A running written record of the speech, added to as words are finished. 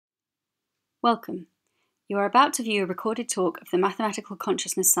Welcome. You are about to view a recorded talk of the Mathematical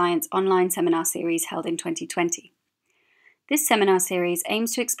Consciousness Science online seminar series held in 2020. This seminar series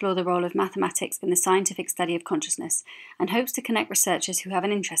aims to explore the role of mathematics in the scientific study of consciousness and hopes to connect researchers who have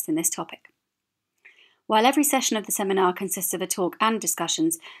an interest in this topic. While every session of the seminar consists of a talk and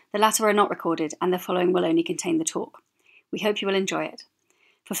discussions, the latter are not recorded and the following will only contain the talk. We hope you will enjoy it.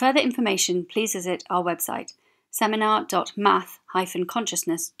 For further information, please visit our website,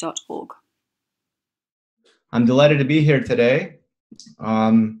 seminar.math-consciousness.org. I'm delighted to be here today.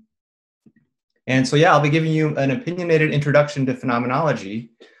 I'll be giving you an opinionated introduction to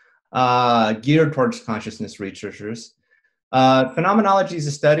phenomenology geared towards consciousness researchers. Phenomenology is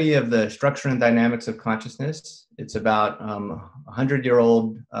a study of the structure and dynamics of consciousness. It's about a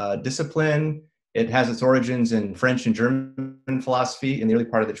 100-year-old discipline. It has its origins in French and German philosophy in the early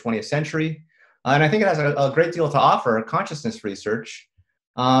part of the 20th century. And I think it has a great deal to offer consciousness research.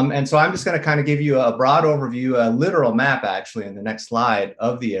 So I'm just going to kind of give you a broad overview, a literal map actually in the next slide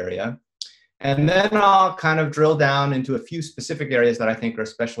of the area. And then I'll kind of drill down into a few specific areas that I think are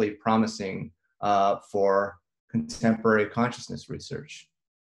especially promising for contemporary consciousness research.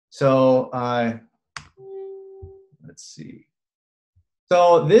 So let's see.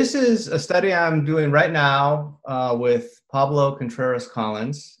 So this is a study I'm doing right now with Pablo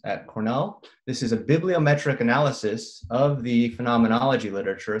Contreras-Collins at Cornell. This is a bibliometric analysis of the phenomenology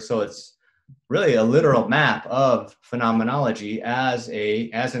literature. So it's really a literal map of phenomenology as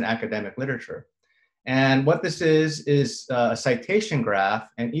an academic literature. And what this is a citation graph,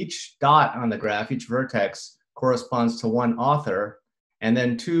 and each dot on the graph, each vertex, corresponds to one author. And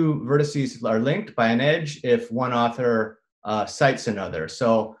then two vertices are linked by an edge if one author cites another.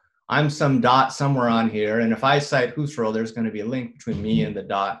 So I'm some dot somewhere on here, and if I cite Husserl, there's going to be a link between me and the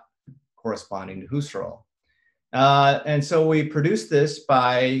dot corresponding to Husserl. And so we produced this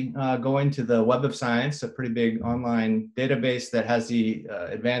by going to the Web of Science, a pretty big online database that has the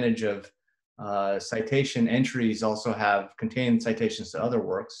advantage of citation entries also contain citations to other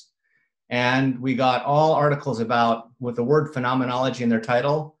works. And we got all articles with the word phenomenology in their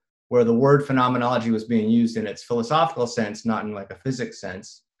title, where the word phenomenology was being used in its philosophical sense, not in like a physics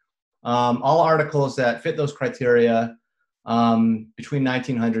sense. All articles that fit those criteria between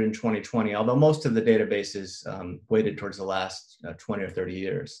 1900 and 2020, although most of the database is weighted towards the last 20 or 30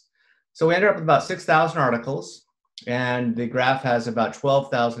 years. So we ended up with about 6,000 articles, and the graph has about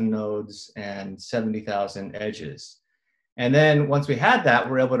 12,000 nodes and 70,000 edges. And then once we had that,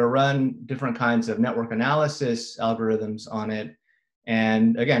 we're able to run different kinds of network analysis algorithms on it,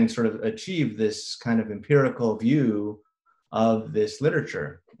 and again, sort of achieve this kind of empirical view of this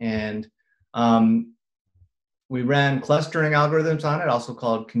literature. And we ran clustering algorithms on it, also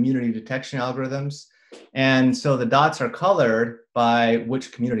called community detection algorithms. And so the dots are colored by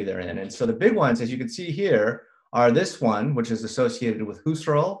which community they're in. And so the big ones, as you can see here, are this one, which is associated with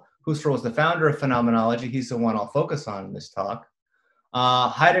Husserl. Husserl is the founder of phenomenology. He's the one I'll focus on in this talk.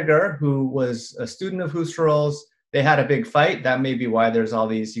 Heidegger, who was a student of Husserl's. They had a big fight. That may be why there's all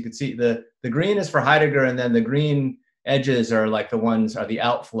these. You can see the green is for Heidegger, and then the green edges are like the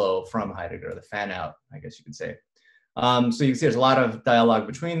outflow from Heidegger, the fan out, I guess you could say. So you can see there's a lot of dialogue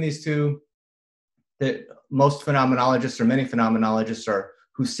between these two. Most phenomenologists, or many phenomenologists, are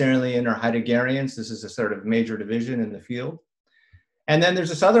Husserlian or Heideggerians. This is a sort of major division in the field. And then there's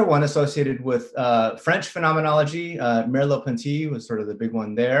this other one associated with French phenomenology. Merleau-Ponty was sort of the big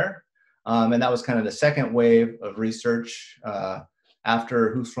one there. And that was kind of the second wave of research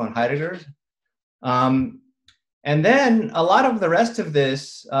after Husserl and Heidegger. And then a lot of the rest of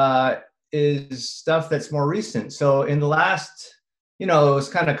this is stuff that's more recent. So in the last, it was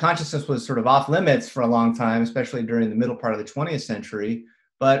kind of consciousness was sort of off limits for a long time, especially during the middle part of the 20th century.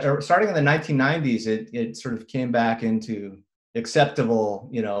 But starting in the 1990s, it sort of came back into acceptable,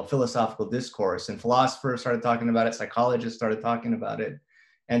 philosophical discourse. And philosophers started talking about it, psychologists started talking about it.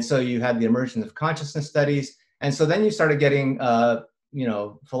 And so you had the emergence of consciousness studies. And so then you started getting,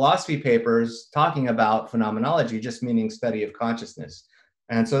 philosophy papers talking about phenomenology, just meaning study of consciousness.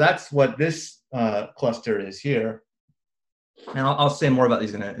 And so that's what this cluster is here. And I'll say more about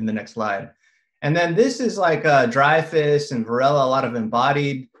these in the next slide. And then this is like Dreyfus and Varela, a lot of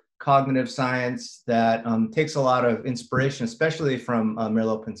embodied cognitive science that takes a lot of inspiration, especially from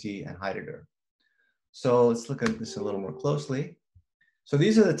Merleau-Ponty and Heidegger. So let's look at this a little more closely. So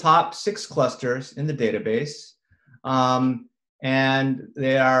these are the top 6 clusters in the database. And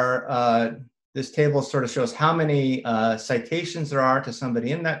they are, this table sort of shows how many citations there are to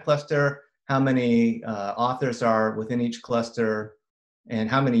somebody in that cluster, how many authors are within each cluster, and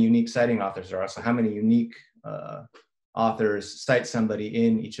how many unique citing authors there are. So how many unique authors cite somebody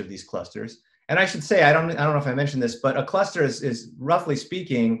in each of these clusters. And I should say, I don't know if I mentioned this, but a cluster is roughly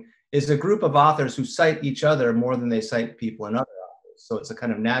speaking, is a group of authors who cite each other more than they cite people in other authors. So it's a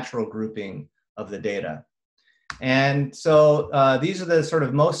kind of natural grouping of the data. And so these are the sort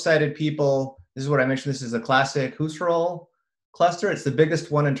of most cited people. This is what I mentioned. This is a classic Husserl cluster. It's the biggest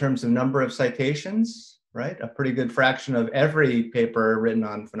one in terms of number of citations, right? A pretty good fraction of every paper written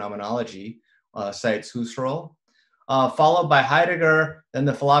on phenomenology cites Husserl. Followed by Heidegger, then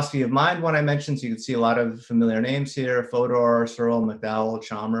the philosophy of mind one I mentioned, so you can see a lot of familiar names here: Fodor, Searle, McDowell,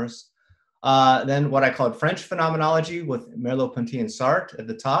 Chalmers. Then what I called French phenomenology with Merleau-Ponty and Sartre at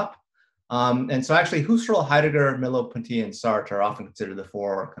the top. And so actually Husserl, Heidegger, Merleau-Ponty, and Sartre are often considered the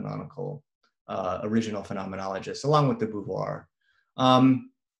four canonical original phenomenologists, along with de Beauvoir.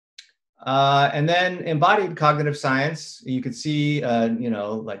 And then embodied cognitive science, you could see,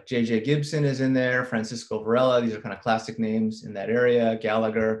 like J.J. Gibson is in there, Francisco Varela, these are kind of classic names in that area,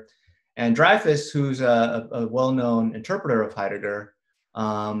 Gallagher, and Dreyfus, who's a well-known interpreter of Heidegger,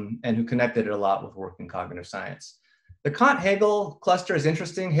 and who connected it a lot with work in cognitive science. The Kant-Hegel cluster is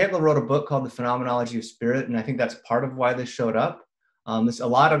interesting. Hegel wrote a book called The Phenomenology of Spirit, and I think that's part of why this showed up. A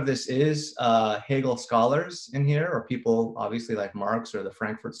lot of this is Hegel scholars in here, or people obviously like Marx or the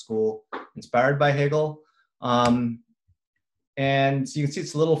Frankfurt School inspired by Hegel. And so you can see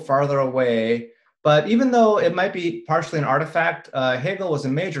it's a little farther away, but even though it might be partially an artifact, Hegel was a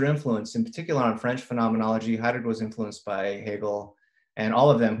major influence, in particular on French phenomenology. Heidegger was influenced by Hegel, and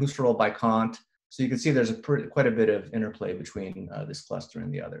all of them, Husserl by Kant. So you can see there's quite a bit of interplay between this cluster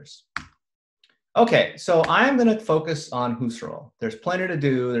and the others. Okay, so I'm going to focus on Husserl. There's plenty to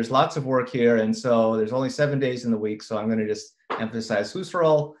do. There's lots of work here. And so there's only 7 days in the week. So I'm going to just emphasize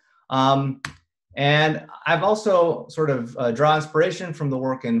Husserl. And I've also sort of draw inspiration from the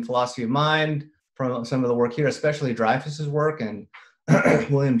work in philosophy of mind, from some of the work here, especially Dreyfus's work and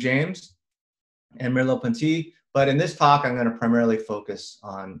William James and Merleau-Ponty. But in this talk, I'm going to primarily focus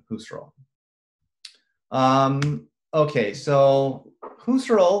on Husserl. Okay, so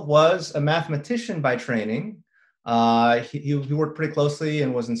Husserl was a mathematician by training. He worked pretty closely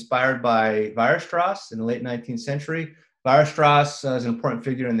and was inspired by Weierstrass in the late 19th century. Weierstrass is an important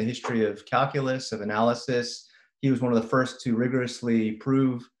figure in the history of calculus, of analysis. He was one of the first to rigorously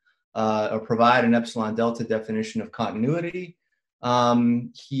prove or provide an epsilon delta definition of continuity.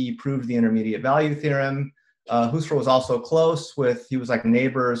 He proved the intermediate value theorem. Husserl was also close with, he was like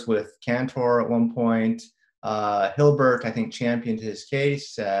neighbors with Cantor at one point. Hilbert, I think, championed his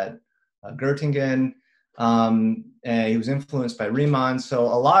case at Göttingen. And he was influenced by Riemann. So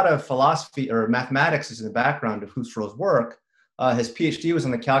a lot of philosophy or mathematics is in the background of Husserl's work. His PhD was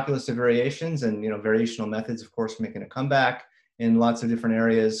on the calculus of variations, and variational methods, of course, making a comeback in lots of different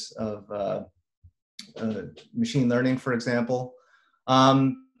areas of machine learning, for example.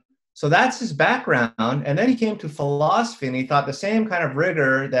 So that's his background. And then he came to philosophy, and he thought the same kind of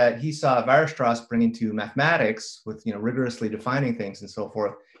rigor that he saw Weierstrass bringing to mathematics with rigorously defining things and so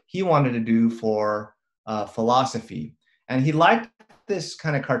forth, he wanted to do for philosophy. And he liked this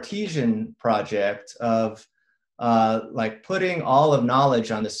kind of Cartesian project of like putting all of knowledge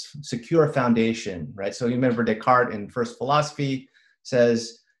on this secure foundation, right? So you remember Descartes in First Philosophy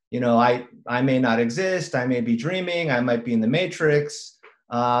says, I may not exist, I may be dreaming, I might be in the matrix,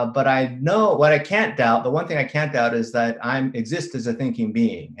 but I know what I can't doubt. The one thing I can't doubt is that I exist as a thinking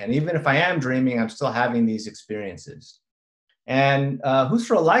being. And even if I am dreaming, I'm still having these experiences. And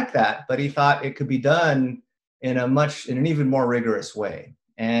Husserl liked that, but he thought it could be done in an even more rigorous way.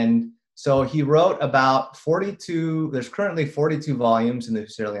 And so he wrote about 42, there's currently 42 volumes in the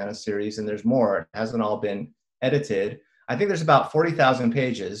Husserliana series, and there's more. It hasn't all been edited. I think there's about 40,000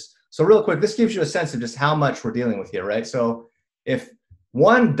 pages. So real quick, this gives you a sense of just how much we're dealing with here, right? So if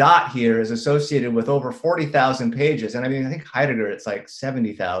one dot here is associated with over 40,000 pages, and I mean, I think Heidegger, it's like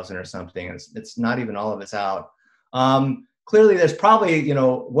 70,000 or something. It's not even all of it's out. Clearly, there's probably,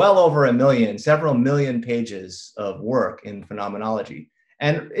 well over a million, several million pages of work in phenomenology.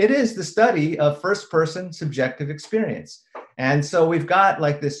 And it is the study of first-person subjective experience. And so we've got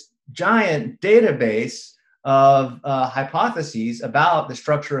like this giant database of hypotheses about the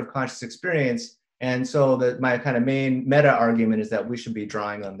structure of conscious experience. And so my kind of main meta argument is that we should be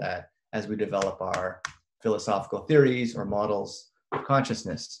drawing on that as we develop our philosophical theories or models of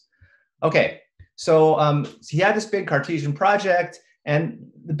consciousness. Okay, so he had this big Cartesian project, and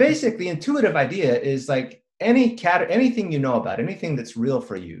the intuitive idea is like anything you know about, anything that's real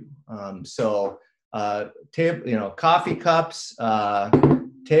for you. Coffee cups,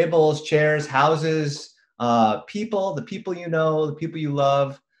 tables, chairs, houses, people, the people you know, the people you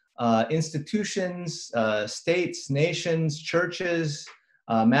love, institutions, states, nations, churches,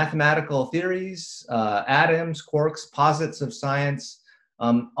 mathematical theories, atoms, quarks, posits of science,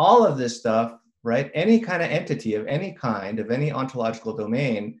 all of this stuff, right? Any kind of entity of any kind, of any ontological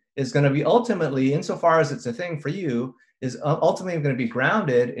domain is going to be ultimately, insofar as it's a thing for you, is ultimately going to be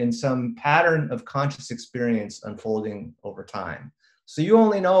grounded in some pattern of conscious experience unfolding over time. So you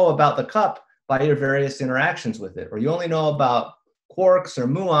only know about the cup by your various interactions with it, or you only know about quarks or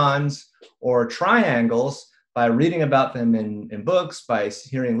muons or triangles by reading about them in books, by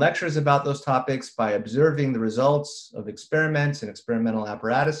hearing lectures about those topics, by observing the results of experiments and experimental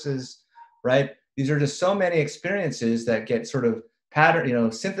apparatuses, right? These are just so many experiences that get sort of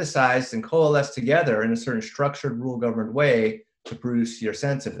synthesized and coalesced together in a certain structured, rule-governed way to produce your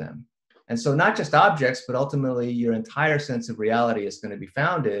sense of them. And so not just objects, but ultimately your entire sense of reality is going to be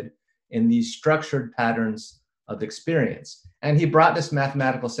founded in these structured patterns of experience. And he brought this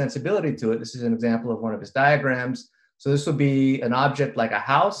mathematical sensibility to it. This is an example of one of his diagrams. So this will be an object like a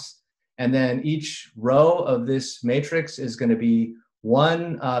house, and then each row of this matrix is going to be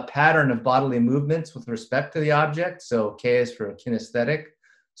one pattern of bodily movements with respect to the object. So K is for kinesthetic.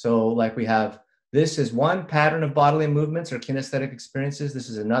 So like we have, this is one pattern of bodily movements or kinesthetic experiences. This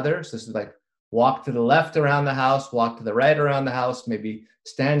is another. So this is like walk to the left around the house, walk to the right around the house, maybe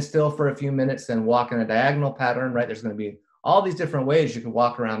stand still for a few minutes, then walk in a diagonal pattern, right? There's going to be all these different ways you can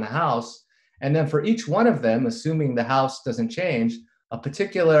walk around the house. And then for each one of them, assuming the house doesn't change, a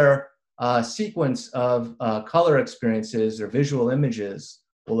particular sequence of color experiences or visual images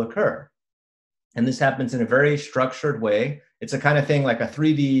will occur. And this happens in a very structured way. It's a kind of thing like a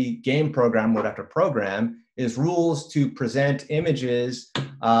 3D game program would have to program, is rules to present images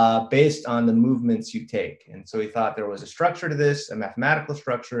based on the movements you take. And so he thought there was a structure to this, a mathematical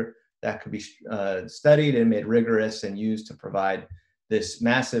structure that could be studied and made rigorous and used to provide this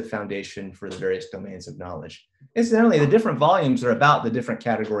massive foundation for the various domains of knowledge. Incidentally, the different volumes are about the different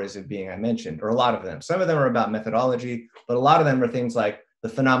categories of being I mentioned, or a lot of them. Some of them are about methodology, but a lot of them are things like the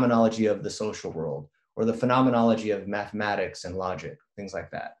phenomenology of the social world, or the phenomenology of mathematics and logic, things like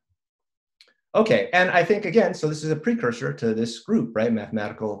that. Okay, and I think, again, so this is a precursor to this group, right?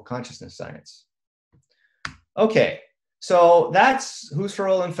 Mathematical consciousness science. Okay, so that's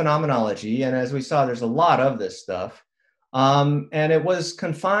Husserl and phenomenology. And as we saw, there's a lot of this stuff. And it was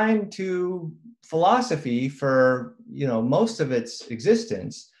confined to philosophy for, most of its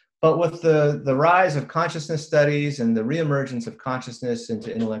existence. But with the rise of consciousness studies and the reemergence of consciousness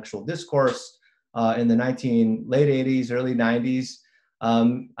into intellectual discourse in the late 80s, early 90s,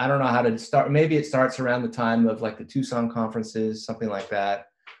 I don't know how to start. Maybe it starts around the time of like the Tucson conferences, something like that.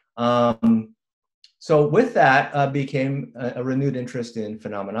 So with that became a renewed interest in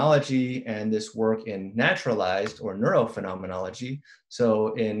phenomenology and this work in naturalized or neuro-phenomenology.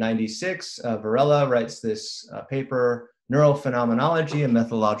 So in 96, Varela writes this paper, Neuro-phenomenology, a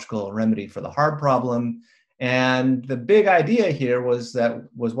methodological remedy for the hard problem. And the big idea here was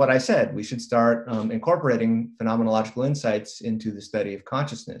what I said. We should start incorporating phenomenological insights into the study of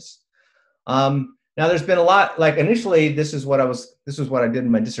consciousness. Now, there's been a lot, like initially, this is what I did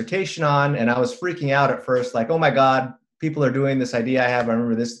my dissertation on, and I was freaking out at first, like, oh my God, people are doing this idea I have. I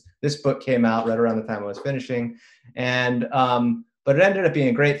remember this book came out right around the time I was finishing, and but it ended up being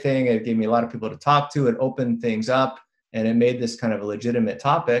a great thing. It gave me a lot of people to talk to. It opened things up, and it made this kind of a legitimate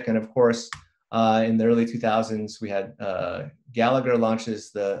topic. And of course, in the early 2000s, we had Gallagher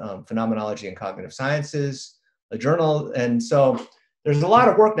launches the Phenomenology and Cognitive Sciences, a journal, and so there's a lot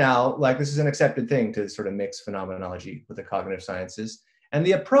of work now, like this is an accepted thing to sort of mix phenomenology with the cognitive sciences. And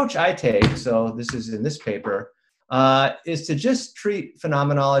the approach I take, so this is in this paper, is to just treat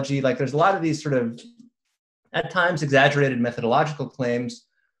phenomenology, like there's a lot of these sort of, at times, exaggerated methodological claims,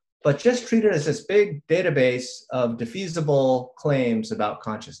 but just treat it as this big database of defeasible claims about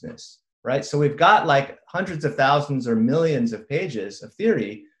consciousness, right? So we've got like hundreds of thousands or millions of pages of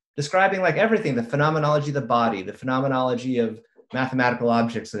theory describing like everything, the phenomenology of the body, the phenomenology of mathematical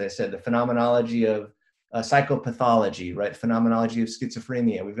objects, as I said, the phenomenology of psychopathology, right? Phenomenology of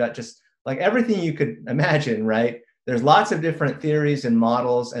schizophrenia. We've got just like everything you could imagine, right? There's lots of different theories and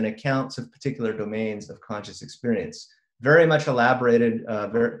models and accounts of particular domains of conscious experience. Very much elaborated,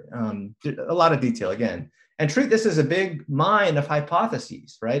 a lot of detail again. And treat this as a big mine of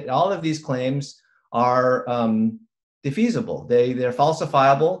hypotheses, right? All of these claims are defeasible. They're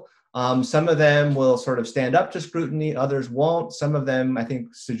falsifiable. Some of them will sort of stand up to scrutiny, others won't. Some of them, I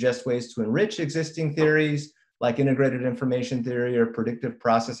think, suggest ways to enrich existing theories, like integrated information theory or predictive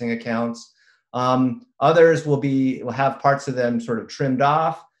processing accounts. Others will have parts of them sort of trimmed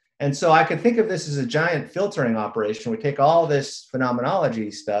off. And so I could think of this as a giant filtering operation. We take all this phenomenology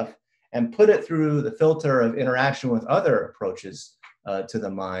stuff and put it through the filter of interaction with other approaches to the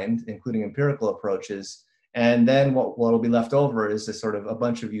mind, including empirical approaches. And then what will be left over is this sort of a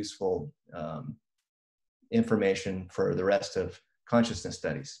bunch of useful information for the rest of consciousness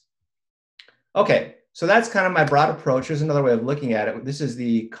studies. Okay, so that's kind of my broad approach. Here's another way of looking at it. This is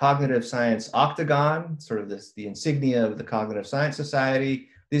the cognitive science octagon, sort of the insignia of the Cognitive Science Society.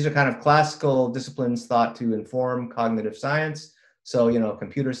 These are kind of classical disciplines thought to inform cognitive science. So, you know,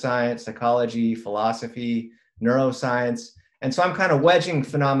 computer science, psychology, philosophy, neuroscience. And so I'm kind of wedging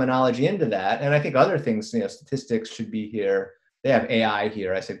phenomenology into that. And I think other things, you know, statistics should be here. They have AI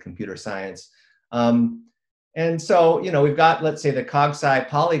here. I said computer science. And so, you know, we've got, let's say, the cog-sci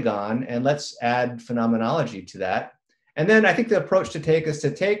polygon, and let's add phenomenology to that. And then I think the approach to take is to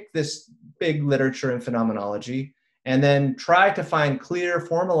take this big literature in phenomenology and then try to find clear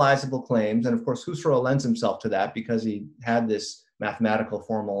formalizable claims. And of course, Husserl lends himself to that because he had this mathematical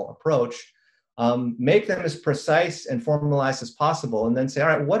formal approach. Make them as precise and formalized as possible, and then say, all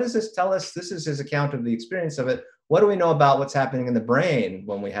right, what does this tell us? This is his account of the experience of it. What do we know about what's happening in the brain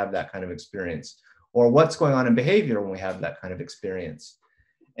when we have that kind of experience? Or what's going on in behavior when we have that kind of experience?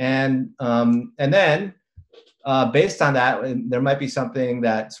 And then based on that, there might be something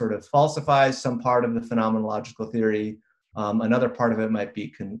that sort of falsifies some part of the phenomenological theory. Another part of it might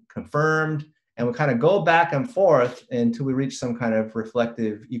be confirmed. And we kind of go back and forth until we reach some kind of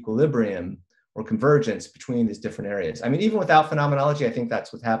reflective equilibrium or convergence between these different areas. I mean, even without phenomenology, I think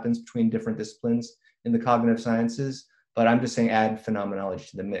that's what happens between different disciplines in the cognitive sciences. But I'm just saying add phenomenology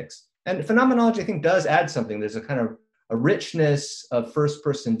to the mix. And phenomenology, I think, does add something. There's a kind of a richness of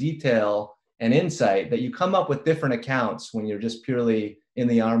first-person detail and insight that you come up with different accounts when you're just purely in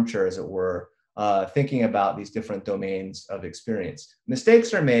the armchair, as it were, thinking about these different domains of experience.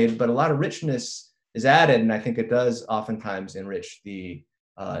 Mistakes are made, but a lot of richness is added, and I think it does oftentimes enrich the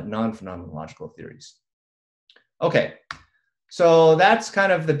non-phenomenological theories. Okay, so that's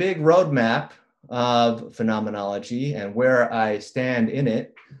kind of the big roadmap of phenomenology and where I stand in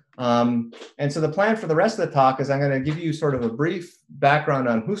it. And so the plan for the rest of the talk is I'm going to give you sort of a brief background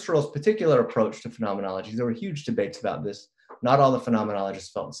on Husserl's particular approach to phenomenology. There were huge debates about this. Not all the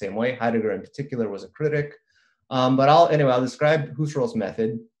phenomenologists felt the same way. Heidegger in particular was a critic. But I'll describe Husserl's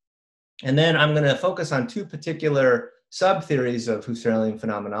method. And then I'm going to focus on two particular sub-theories of Husserlian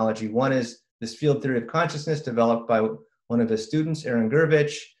phenomenology. One is this field theory of consciousness developed by one of his students, Aaron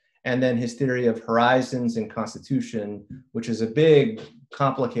Gurvich, and then his theory of horizons and constitution, which is a big,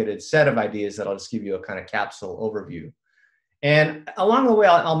 complicated set of ideas that I'll just give you a kind of capsule overview. And along the way,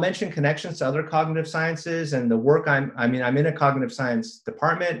 I'll mention connections to other cognitive sciences and the work I'm in a cognitive science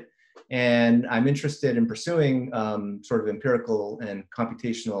department, and I'm interested in pursuing sort of empirical and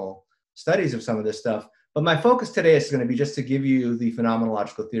computational studies of some of this stuff. But my focus today is going to be just to give you the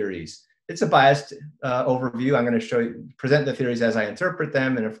phenomenological theories. It's a biased overview. I'm going to present the theories as I interpret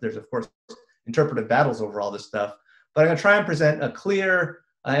them. And if there's, of course, interpretive battles over all this stuff. But I'm going to try and present a clear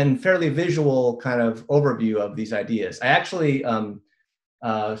and fairly visual kind of overview of these ideas. I actually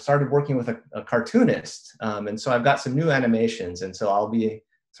started working with a cartoonist. And so I've got some new animations. And so I'll be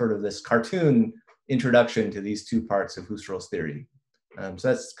sort of this cartoon introduction to these two parts of Husserl's theory. So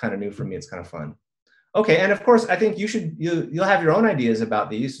that's kind of new for me. It's kind of fun. Okay, and of course, I think you'll have your own ideas about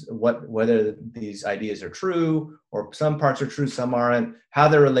these, whether these ideas are true, or some parts are true, some aren't, how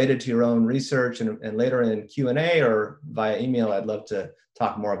they're related to your own research, and later in Q&A or via email, I'd love to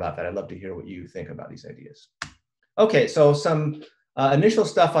talk more about that. I'd love to hear what you think about these ideas. Okay, so some initial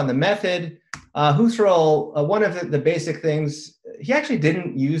stuff on the method. Husserl, one of the basic things, he actually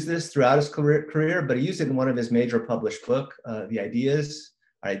didn't use this throughout his career, but he used it in one of his major published book, The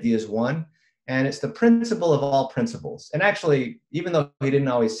Ideas 1. And it's the principle of all principles. And actually, even though he didn't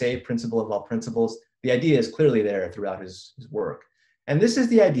always say principle of all principles, the idea is clearly there throughout his work. And this is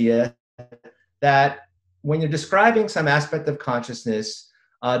the idea that when you're describing some aspect of consciousness,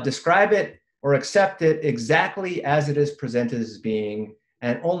 describe it or accept it exactly as it is presented as being,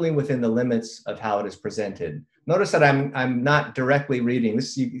 and only within the limits of how it is presented. Notice that I'm not directly reading.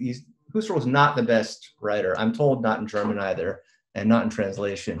 Husserl is not the best writer. I'm told not in German either, and not in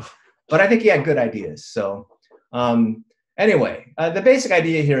translation. But I think he had good ideas. So anyway, the basic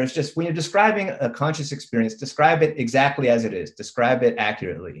idea here is just when you're describing a conscious experience, describe it exactly as it is. Describe it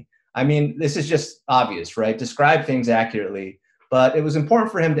accurately. I mean, this is just obvious, right? Describe things accurately. But it was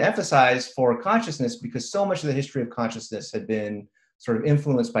important for him to emphasize for consciousness because so much of the history of consciousness had been sort of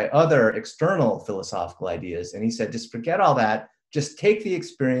influenced by other external philosophical ideas. And he said, just forget all that. Just take the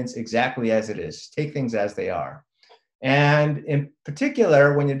experience exactly as it is. Take things as they are. And in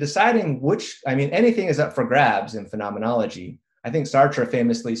particular, when you're deciding anything is up for grabs in phenomenology. I think Sartre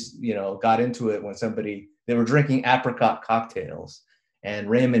famously, got into it when they were drinking apricot cocktails. and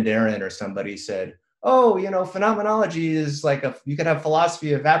Raymond Aron or somebody said, oh, you know, phenomenology is like you could have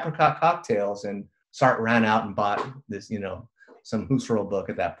philosophy of apricot cocktails, and Sartre ran out and bought this, you know, some Husserl book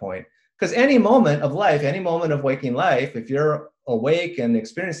at that point. Because any moment of life, any moment of waking life, if you're awake and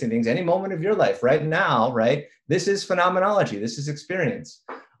experiencing things, any moment of your life right now, right, this is phenomenology, this is experience.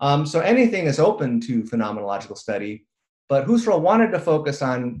 So anything is open to phenomenological study, but Husserl wanted to focus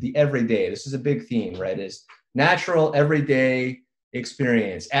on the everyday. This is a big theme, right, is natural everyday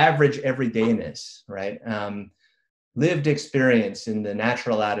experience, average everydayness, right? Lived experience in the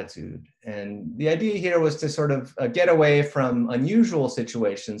natural attitude. And the idea here was to sort of get away from unusual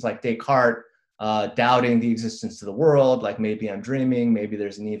situations like Descartes doubting the existence of the world, like maybe I'm dreaming, maybe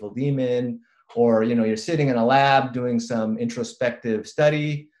there's an evil demon, or, you know, you're sitting in a lab doing some introspective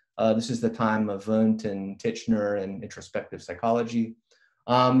study. This is the time of Wundt and Titchener and introspective psychology.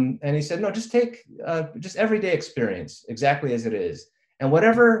 And he said, no, just take just everyday experience exactly as it is. And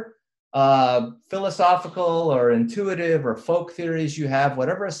whatever philosophical or intuitive or folk theories you have,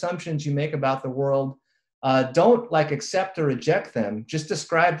 whatever assumptions you make about the world, don't like accept or reject them, just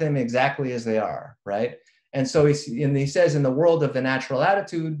describe them exactly as they are, right? And so he says in the world of the natural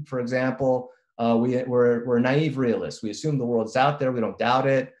attitude, for example, we're naive realists. We assume the world's out there, we don't doubt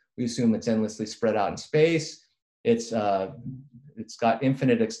it. We assume it's endlessly spread out in space. It's got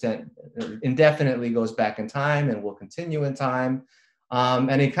infinite extent, indefinitely goes back in time and will continue in time.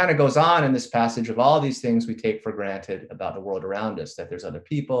 And he kind of goes on in this passage of all these things we take for granted about the world around us, that there's other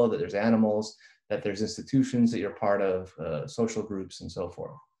people, that there's animals, that there's institutions that you're part of, social groups, and so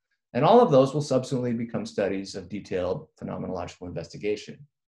forth. And all of those will subsequently become studies of detailed phenomenological investigation.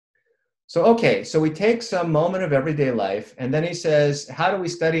 So, okay, so we take some moment of everyday life, and then he says, how do we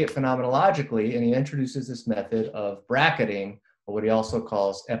study it phenomenologically? And he introduces this method of bracketing, or what he also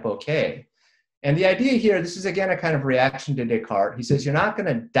calls epoche. And the idea here, this is again a kind of reaction to Descartes. He says, you're not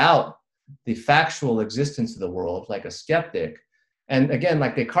going to doubt the factual existence of the world like a skeptic. And again,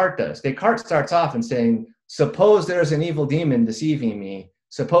 like Descartes does. Descartes starts off in saying, suppose there's an evil demon deceiving me.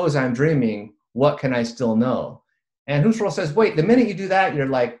 Suppose I'm dreaming. What can I still know? And Husserl says, wait, the minute you do that, you're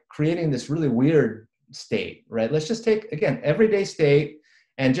like creating this really weird state, right? Let's just take, again, everyday state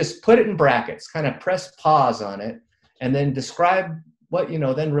and just put it in brackets, kind of press pause on it, and then describe what, you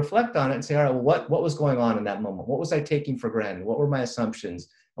know, then reflect on it and say, all right, well, what was going on in that moment? What was I taking for granted? What were my assumptions?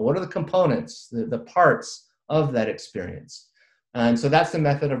 And what are the components, the parts of that experience? And so that's the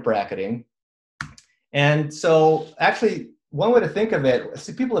method of bracketing. And so actually, one way to think of it,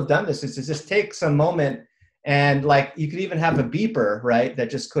 see, people have done this, is to just take some moment and like, you could even have a beeper, right, that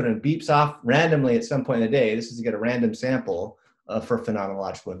just couldn't beeps off randomly at some point in the day. This is to get a random sample for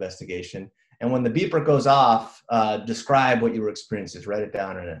phenomenological investigation. And when the beeper goes off, describe what you were experiencing, write it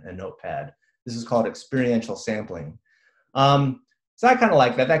down in a notepad. This is called experiential sampling. So I kind of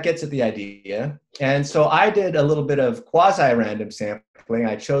like that. That gets at the idea. And so I did a little bit of quasi-random sampling.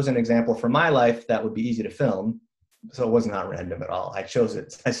 I chose an example from my life that would be easy to film. So it was not random at all. I chose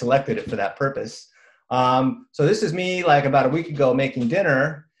it. I selected it for that purpose. So this is me like about a week ago making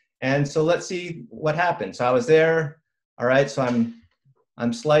dinner. And so let's see what happened. So I was there. All right. So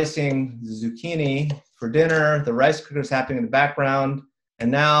I'm slicing zucchini for dinner. The rice cooker is happening in the background.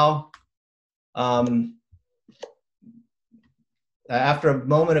 And now, after a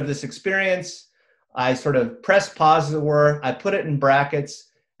moment of this experience, I sort of press pause, as it were. I put it in brackets.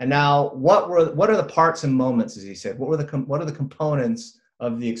 And now, what are the parts and moments, as he said? What are the components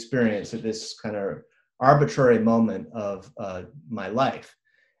of the experience at this kind of arbitrary moment of my life?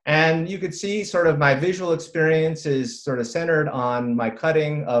 And you could see sort of my visual experience is sort of centered on my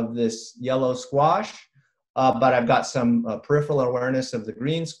cutting of this yellow squash, but I've got some peripheral awareness of the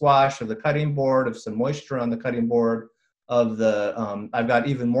green squash, of the cutting board, of some moisture on the cutting board, of the, I've got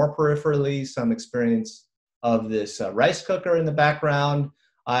even more peripherally some experience of this rice cooker in the background.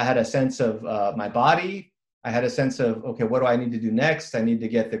 I had a sense of my body. I had a sense of, okay, what do I need to do next? I need to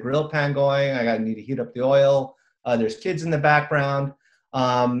get the grill pan going. I need to heat up the oil. There's kids in the background.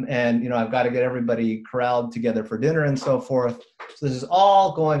 And, you know, I've got to get everybody corralled together for dinner and so forth. So this is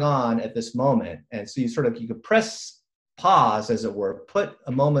all going on at this moment. And so you could press pause, as it were, put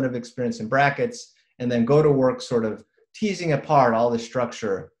a moment of experience in brackets, and then go to work sort of teasing apart all the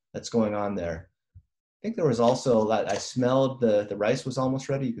structure that's going on there. I think there was also that I smelled the rice was almost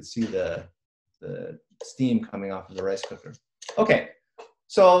ready. You could see the steam coming off of the rice cooker. Okay,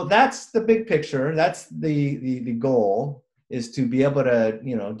 so that's the big picture. That's the goal, is to be able to,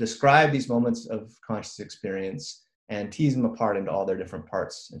 you know, describe these moments of conscious experience and tease them apart into all their different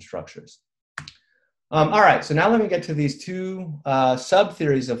parts and structures. All right, so now let me get to these two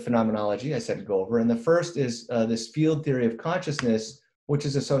sub-theories of phenomenology I said to go over. And the first is this field theory of consciousness, which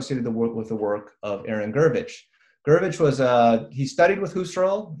is associated with the work of Aaron Gurvich. Gurvich was, he studied with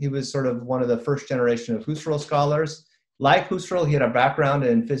Husserl. He was sort of one of the first generation of Husserl scholars. Like Husserl, he had a background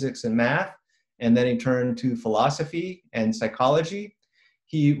in physics and math, and then he turned to philosophy and psychology.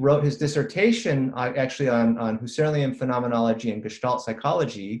 He wrote his dissertation actually on Husserlian phenomenology and Gestalt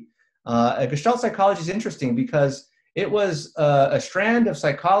psychology. Gestalt psychology is interesting because it was a strand of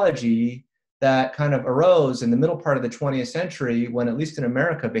psychology that kind of arose in the middle part of the 20th century when, at least in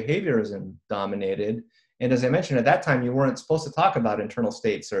America, behaviorism dominated. And as I mentioned, at that time, you weren't supposed to talk about internal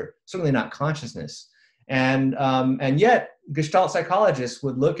states, or certainly not consciousness. And yet, Gestalt psychologists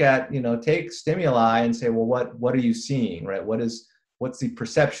would look at, take stimuli and say, well, what are you seeing, right? What's the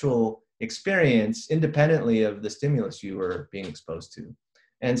perceptual experience independently of the stimulus you were being exposed to?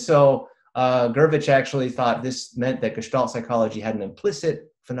 And so Gurvich actually thought this meant that Gestalt psychology had an implicit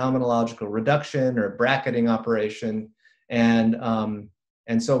phenomenological reduction or bracketing operation. And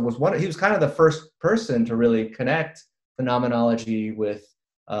so he was kind of the first person to really connect phenomenology with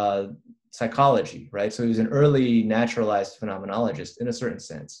psychology, right? So he was an early naturalized phenomenologist in a certain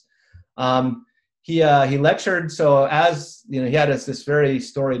sense. He lectured, so as he had this very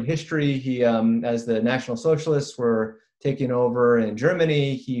storied history. He, as the National Socialists were taking over in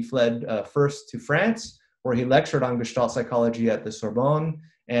Germany, he fled first to France, where he lectured on Gestalt psychology at the Sorbonne.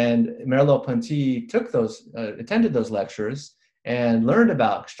 And Merleau-Ponty attended those lectures and learned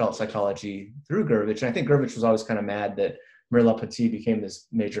about Gestalt psychology through Gurvich. And I think Gurvich was always kind of mad that Merleau-Ponty became this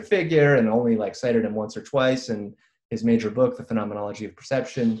major figure and only cited him once or twice in his major book, The Phenomenology of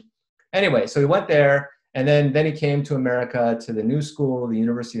Perception. Anyway, so he went there, and then he came to America, to the New School, the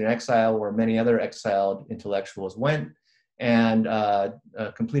University in Exile, where many other exiled intellectuals went, and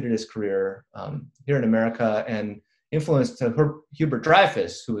completed his career here in America, and influenced Hubert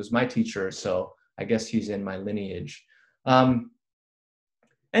Dreyfus, who was my teacher, so I guess he's in my lineage.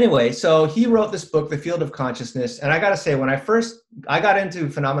 Anyway, so he wrote this book, The Field of Consciousness, and I gotta say, when I got into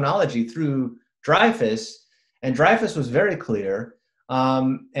phenomenology through Dreyfus, and Dreyfus was very clear,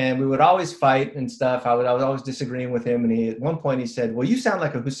 and we would always fight and stuff. I was always disagreeing with him, and at one point he said, well, you sound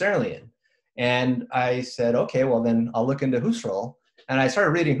like a Husserlian. And I said, okay, well then I'll look into Husserl. And I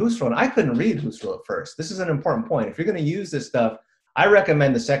started reading Husserl, and I couldn't read Husserl at first. This is an important point. If you're going to use this stuff, I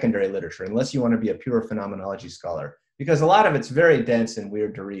recommend the secondary literature, unless you want to be a pure phenomenology scholar, because a lot of it's very dense and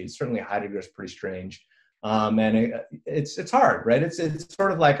weird to read. Certainly Heidegger's pretty strange. And it's hard, right? It's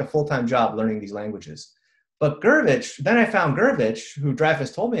sort of like a full-time job learning these languages. But Gurvich, then I found Gurvich, who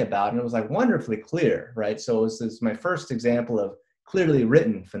Dreyfus told me about, and it was wonderfully clear, right? So this is my first example of clearly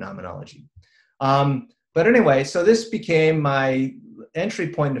written phenomenology. But anyway, so this became my entry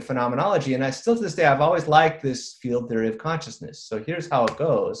point into phenomenology, and I still to this day, I've always liked this field theory of consciousness. So here's how it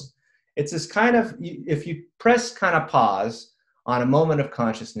goes. It's this kind of, if you press kind of pause on a moment of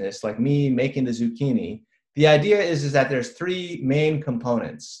consciousness, like me making the zucchini, the idea is that there's three main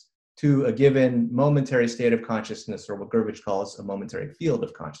components to a given momentary state of consciousness, or what Gurvich calls a momentary field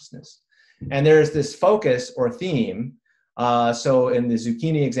of consciousness. And there's this focus or theme. So in the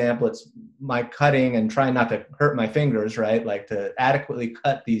zucchini example, it's my cutting and trying not to hurt my fingers, right? Like to adequately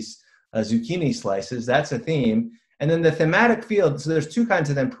cut these zucchini slices, that's a theme. And then the thematic field, so there's two kinds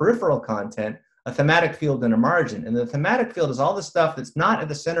of them: peripheral content, a thematic field and a margin. And the thematic field is all the stuff that's not at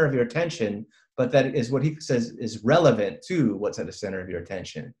the center of your attention, but that is what he says is relevant to what's at the center of your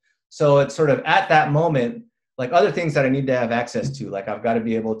attention. So it's sort of at that moment, like other things that I need to have access to, like I've got to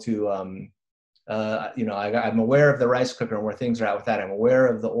be able to, I'm aware of the rice cooker and where things are at with that. I'm aware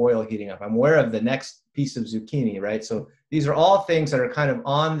of the oil heating up. I'm aware of the next piece of zucchini, right? So these are all things that are kind of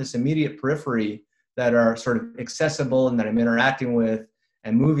on this immediate periphery that are sort of accessible and that I'm interacting with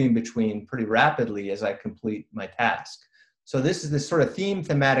and moving between pretty rapidly as I complete my task. So this is this sort of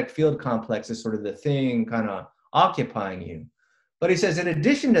thematic field complex is sort of the thing kind of occupying you. But he says, in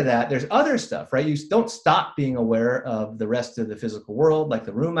addition to that, there's other stuff, right? You don't stop being aware of the rest of the physical world, like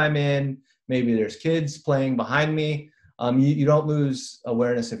the room I'm in. Maybe there's kids playing behind me. You don't lose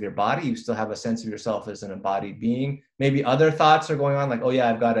awareness of your body. You still have a sense of yourself as an embodied being. Maybe other thoughts are going on, like, oh yeah,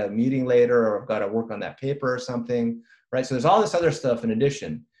 I've got a meeting later, or I've got to work on that paper or something, right? So there's all this other stuff in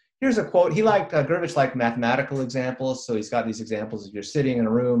addition. Here's a quote. Gurvich liked mathematical examples. So he's got these examples of you're sitting in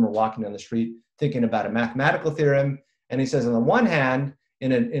a room or walking down the street thinking about a mathematical theorem. And he says, on the one hand,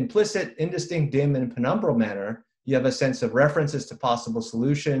 in an implicit, indistinct, dim, and penumbral manner, you have a sense of references to possible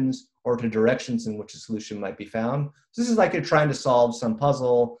solutions or to directions in which a solution might be found. So this is like you're trying to solve some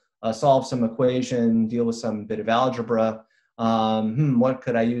puzzle, solve some equation, deal with some bit of algebra. What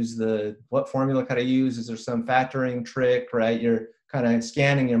formula could I use? Is there some factoring trick, right? You're kind of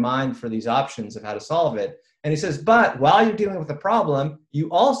scanning your mind for these options of how to solve it. And he says, but while you're dealing with the problem, you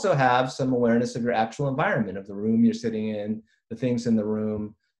also have some awareness of your actual environment, of the room you're sitting in, the things in the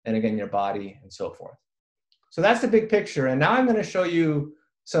room, and again, your body and so forth. So that's the big picture. And now I'm going to show you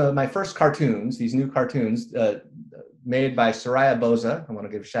some of my first cartoons, these new cartoons made by Soraya Boza. I want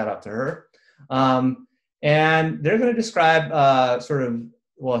to give a shout out to her. And they're going to describe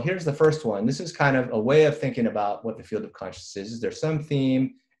well, here's the first one. This is kind of a way of thinking about what the field of consciousness is. There's some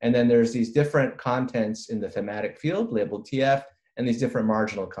theme, and then there's these different contents in the thematic field labeled TF, and these different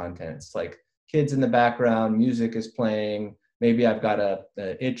marginal contents, like kids in the background, music is playing, maybe I've got a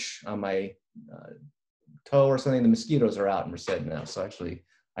itch on my toe or something. The mosquitoes are out in Merced now, so actually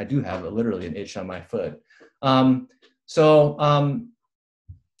I do have literally an itch on my foot.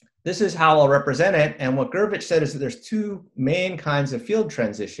 This is how I'll represent it. And what Gurvich said is that there's two main kinds of field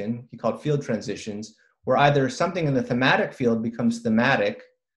transition, he called field transitions, where either something in the thematic field becomes thematic,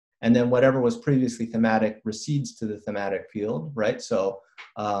 and then whatever was previously thematic recedes to the thematic field, right? So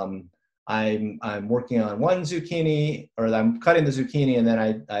I'm working on one zucchini, or I'm cutting the zucchini, and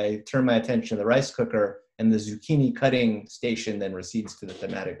then I turn my attention to the rice cooker, and the zucchini cutting station then recedes to the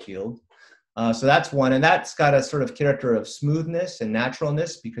thematic field. So that's one, and that's got a sort of character of smoothness and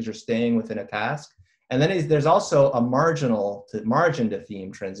naturalness because you're staying within a task. And then there's also a margin to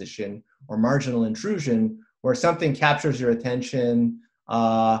theme transition or marginal intrusion, where something captures your attention,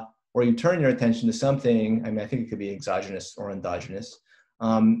 or you turn your attention to something. I mean, I think it could be exogenous or endogenous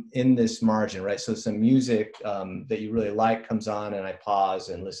in this margin, right? So some music that you really like comes on, and I pause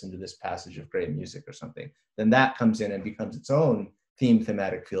and listen to this passage of great music or something. Then that comes in and becomes its own theme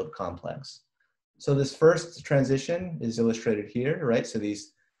thematic field complex. So this first transition is illustrated here, right? So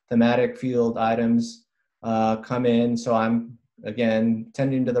these thematic field items come in. So I'm, again,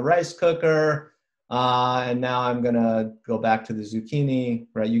 tending to the rice cooker, and now I'm gonna go back to the zucchini,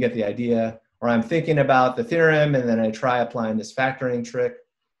 right? You get the idea. Or I'm thinking about the theorem, and then I try applying this factoring trick.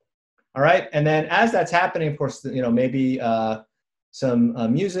 All right, and then as that's happening, of course, maybe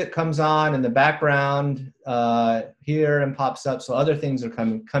some music comes on in the background here and pops up. So other things are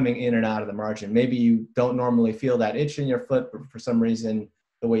coming in and out of the margin. Maybe you don't normally feel that itch in your foot, but for some reason,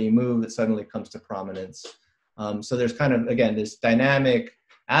 the way you move, it suddenly comes to prominence. So there's kind of, again, this dynamic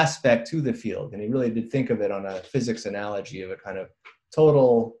aspect to the field. And he really did think of it on a physics analogy of a kind of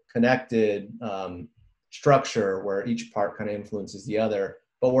total connected structure where each part kind of influences the other,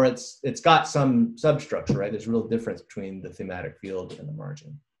 but where it's got some substructure, right? There's a real difference between the thematic field and the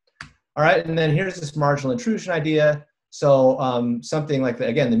margin. All right, and then here's this marginal intrusion idea. So something like,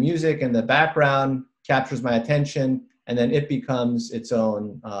 again, the music in the background captures my attention, and then it becomes its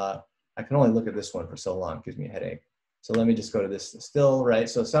own, I can only look at this one for so long, it gives me a headache. So let me just go to this still, right?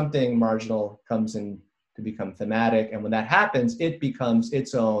 So something marginal comes in to become thematic, and when that happens, it becomes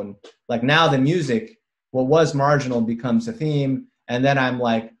its own, like now the music, what was marginal becomes a theme, and then I'm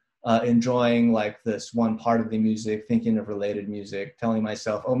like enjoying like this one part of the music, thinking of related music, telling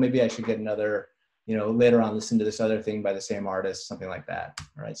myself, oh, maybe I should get another, later on listen to this other thing by the same artist, something like that.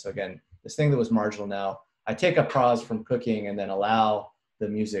 All right, so again, this thing that was marginal now, I take a pause from cooking and then allow the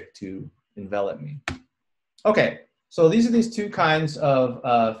music to envelop me. Okay, so these are these two kinds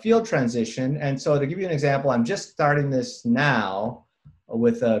of field transition. And so to give you an example, I'm just starting this now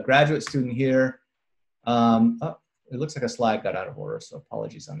with a graduate student here. It looks like a slide got out of order, so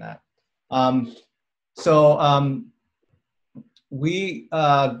apologies on that. We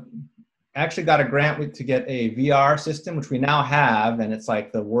actually got a grant to get a VR system, which we now have, and it's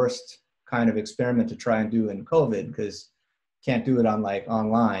like the worst kind of experiment to try and do in COVID because can't do it on like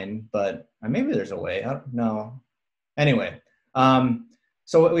online, but maybe there's a way, I don't know. Anyway,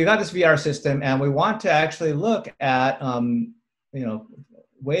 so we got this VR system, and we want to actually look at,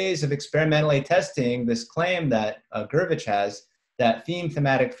 ways of experimentally testing this claim that Gurvich has that theme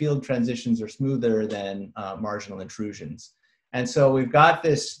thematic field transitions are smoother than marginal intrusions. And so we've got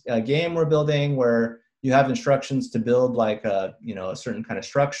this game we're building where you have instructions to build like a certain kind of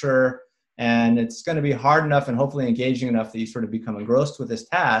structure, and it's going to be hard enough and hopefully engaging enough that you sort of become engrossed with this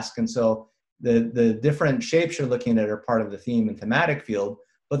task. And so the different shapes you're looking at are part of the theme and thematic field.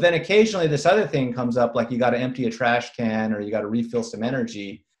 But then occasionally this other thing comes up, like you got to empty a trash can or you got to refill some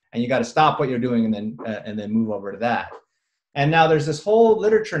energy, and you got to stop what you're doing and then move over to that. And now there's this whole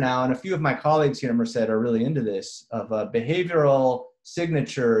literature now, and a few of my colleagues here at Merced are really into this, of behavioral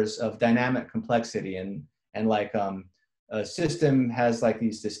signatures of dynamic complexity, and like a system has like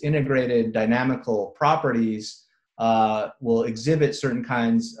this integrated dynamical properties will exhibit certain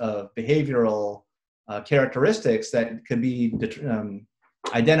kinds of behavioral characteristics that could be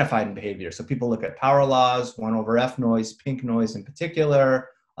identified in behavior. So people look at power laws, 1/f noise, pink noise in particular.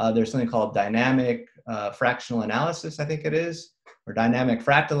 There's something called dynamic fractional analysis, I think it is, or dynamic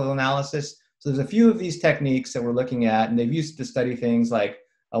fractal analysis. So there's a few of these techniques that we're looking at, and they've used to study things like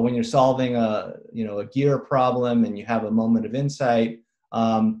when you're solving a gear problem and you have a moment of insight,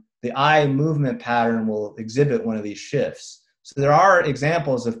 the eye movement pattern will exhibit one of these shifts. So there are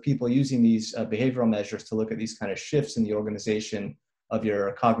examples of people using these behavioral measures to look at these kind of shifts in the organization of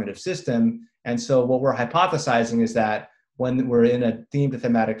your cognitive system. And so what we're hypothesizing is that when we're in a theme to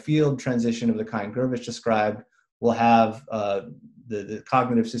thematic field transition of the kind Gervich described, we'll have the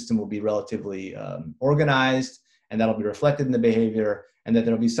cognitive system will be relatively organized, and that'll be reflected in the behavior, and that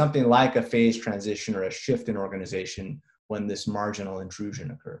there'll be something like a phase transition or a shift in organization when this marginal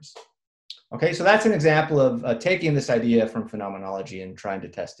intrusion occurs. Okay, so that's an example of taking this idea from phenomenology and trying to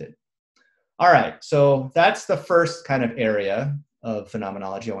test it. All right, so that's the first kind of area of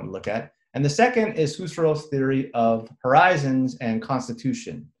phenomenology I want to look at. And the second is Husserl's theory of horizons and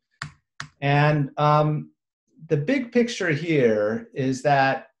constitution. And the big picture here is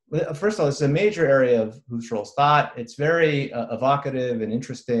that, first of all, it's a major area of Husserl's thought. It's very evocative and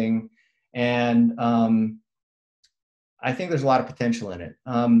interesting. And I think there's a lot of potential in it.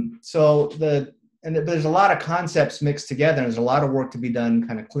 There's a lot of concepts mixed together, and there's a lot of work to be done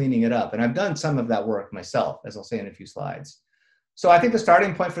kind of cleaning it up. And I've done some of that work myself, as I'll say in a few slides. So I think the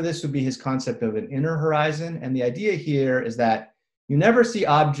starting point for this would be his concept of an inner horizon. And the idea here is that you never see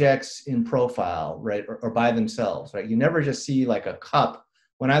objects in profile, right, or by themselves, right? You never just see like a cup.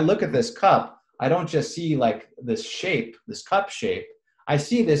 When I look at this cup, I don't just see like this shape, this cup shape. I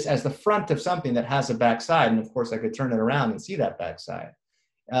see this as the front of something that has a backside. And of course, I could turn it around and see that backside.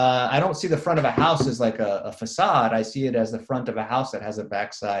 I don't see the front of a house as like a facade. I see it as the front of a house that has a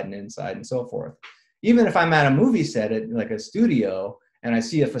backside and inside and so forth. Even if I'm at a movie set, like a studio, and I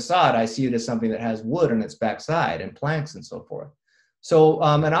see a facade, I see it as something that has wood on its backside and planks and so forth. So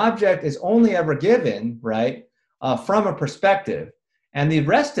an object is only ever given, right, from a perspective. And the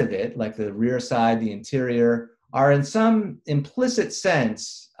rest of it, like the rear side, the interior, are in some implicit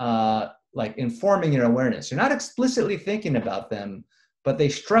sense, like informing your awareness. You're not explicitly thinking about them, but they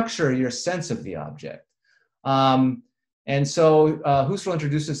structure your sense of the object. And so Husserl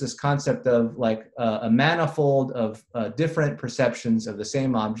introduces this concept of like a manifold of different perceptions of the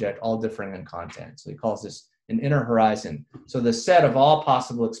same object, all differing in content. So he calls this an inner horizon. So the set of all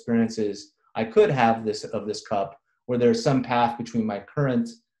possible experiences I could have of this cup, where there's some path between my current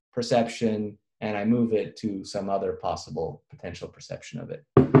perception and I move it to some other possible potential perception of it.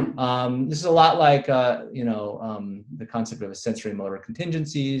 This is a lot like, the concept of sensory motor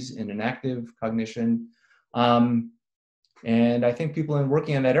contingencies in an active cognition. And I think people in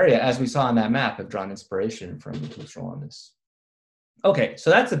working in that area, as we saw on that map, have drawn inspiration from Husserl on this. Okay, so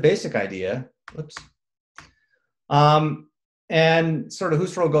that's the basic idea. Whoops. And sort of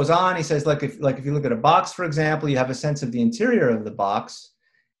Husserl goes on. He says, if you look at a box, for example, you have a sense of the interior of the box,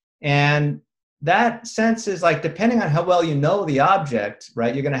 and that sense is like, depending on how well you know the object,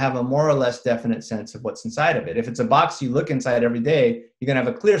 right, you're going to have a more or less definite sense of what's inside of it. If it's a box you look inside every day, you're going to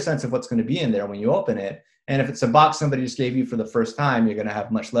have a clear sense of what's going to be in there when you open it. And if it's a box somebody just gave you for the first time, you're going to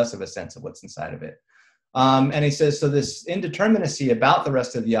have much less of a sense of what's inside of it. And he says, so this indeterminacy about the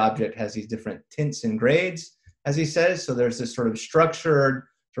rest of the object has these different tints and grades, as he says. So there's this sort of structured,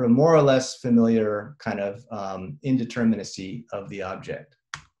 sort of more or less familiar kind of indeterminacy of the object.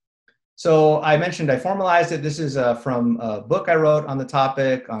 So I mentioned I formalized it. This is from a book I wrote on the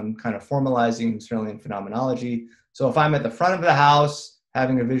topic on kind of formalizing Husserlian phenomenology. So if I'm at the front of the house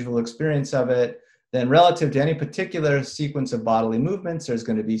having a visual experience of it, then relative to any particular sequence of bodily movements, there's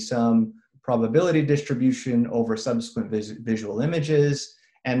going to be some probability distribution over subsequent visual images.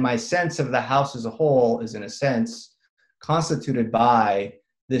 And my sense of the house as a whole is, in a sense, constituted by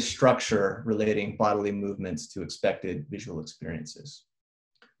this structure relating bodily movements to expected visual experiences.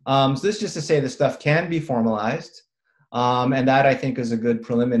 So this is just to say the stuff can be formalized, and that I think is a good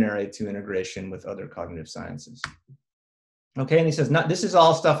preliminary to integration with other cognitive sciences. Okay, and he says, this is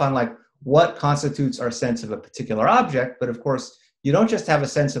all stuff on like what constitutes our sense of a particular object, but of course, you don't just have a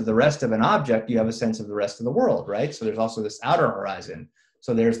sense of the rest of an object, you have a sense of the rest of the world, right? So there's also this outer horizon.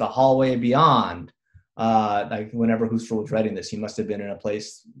 So there's the hallway beyond. Like whenever Husserl was writing this, he must have been in a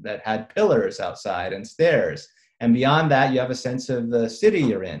place that had pillars outside and stairs. And beyond that, you have a sense of the city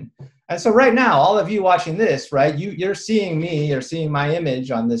you're in. And so right now, all of you watching this, right, you're seeing me, you're seeing my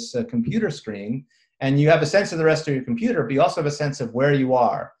image on this computer screen, and you have a sense of the rest of your computer, but you also have a sense of where you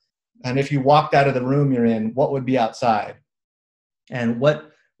are. And if you walked out of the room you're in, what would be outside? And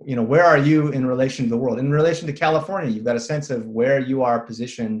where are you in relation to the world? In relation to California, you've got a sense of where you are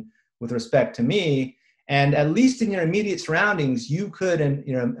positioned with respect to me. And at least in your immediate surroundings, you could, in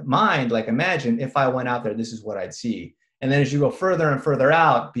your mind, like imagine if I went out there, this is what I'd see. And then as you go further and further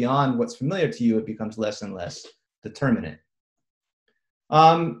out beyond what's familiar to you, it becomes less and less determinate.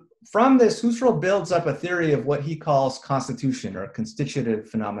 From this, Husserl builds up a theory of what he calls constitution or constitutive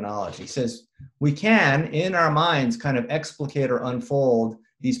phenomenology. He says we can, in our minds, kind of explicate or unfold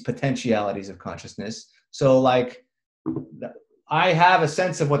these potentialities of consciousness. So like, I have a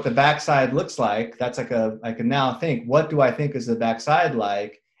sense of what the backside looks like. That's like I can now think, what do I think is the backside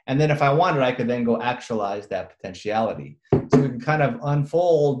like? And then if I wanted, I could then go actualize that potentiality. So we can kind of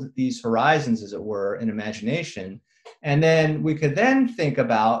unfold these horizons, as it were, in imagination. And then we could then think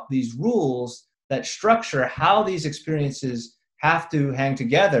about these rules that structure how these experiences have to hang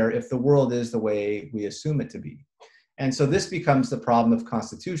together if the world is the way we assume it to be. And so this becomes the problem of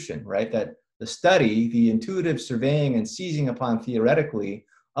constitution, right? That the study, the intuitive surveying and seizing upon theoretically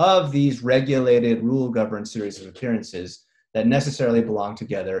of these regulated, rule-governed series of appearances that necessarily belong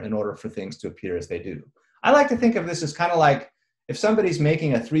together in order for things to appear as they do. I like to think of this as kind of like if somebody's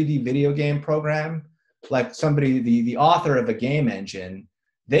making a 3D video game program, like somebody, the author of a game engine,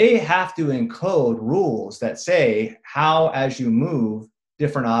 they have to encode rules that say how, as you move,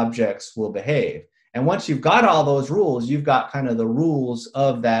 different objects will behave. And once you've got all those rules, you've got kind of the rules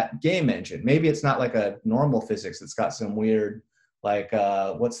of that game engine. Maybe it's not like a normal physics that's got some weird, like,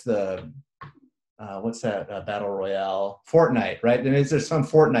 what's that battle royale? Fortnite, right? There's some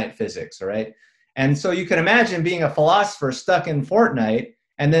Fortnite physics, right? And so you can imagine being a philosopher stuck in Fortnite,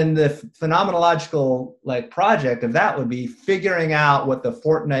 and then the phenomenological like project of that would be figuring out what the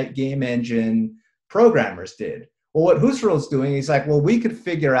Fortnite game engine programmers did. Well, what Husserl's doing, he's like, well, we could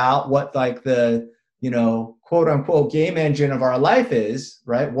figure out what like the, quote unquote game engine of our life is,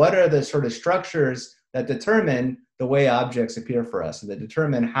 right? What are the sort of structures that determine the way objects appear for us and that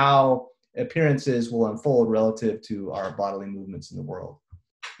determine how appearances will unfold relative to our bodily movements in the world.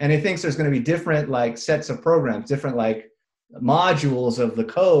 And he thinks there's going to be different like sets of programs, different like modules of the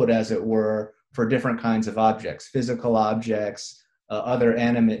code, as it were, for different kinds of objects, physical objects, other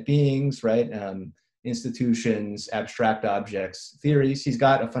animate beings, right? Institutions, abstract objects, theories. He's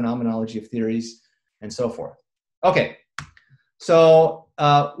got a phenomenology of theories and so forth. Okay, so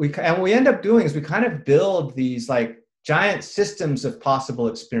what we end up doing is we kind of build these like giant systems of possible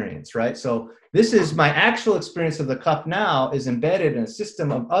experience, right? So this is my actual experience of the cup now is embedded in a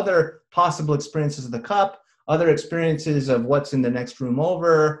system of other possible experiences of the cup, other experiences of what's in the next room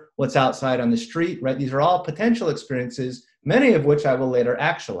over, what's outside on the street, right? These are all potential experiences, many of which I will later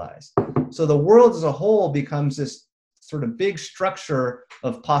actualize. So the world as a whole becomes this sort of big structure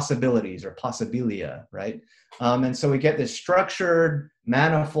of possibilities or possibilia, right? And so we get this structured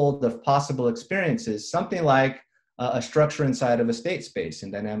manifold of possible experiences, something like a structure inside of a state space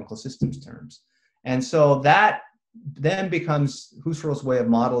in dynamical systems terms. And so that then becomes Husserl's way of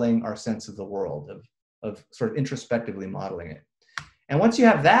modeling our sense of the world, of sort of introspectively modeling it. And once you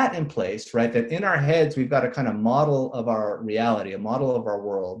have that in place, right, that in our heads, we've got a kind of model of our reality, a model of our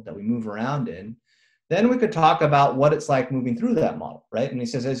world that we move around in, then we could talk about what it's like moving through that model, right? And he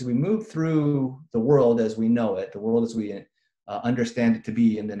says, as we move through the world as we know it, the world as we understand it to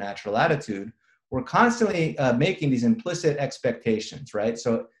be in the natural attitude, we're constantly making these implicit expectations, right?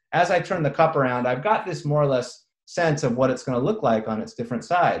 So as I turn the cup around, I've got this more or less sense of what it's going to look like on its different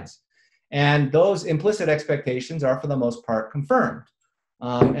sides. And those implicit expectations are, for the most part, confirmed.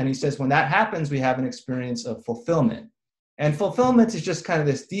 And he says, when that happens, we have an experience of fulfillment. And fulfillment is just kind of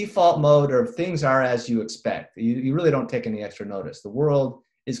this default mode of things are as you expect. You really don't take any extra notice. The world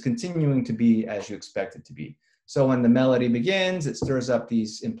is continuing to be as you expect it to be. So when the melody begins, it stirs up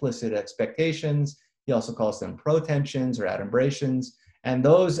these implicit expectations. He also calls them protensions or adumbrations. And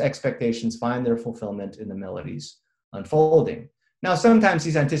those expectations find their fulfillment in the melody's unfolding. Now, sometimes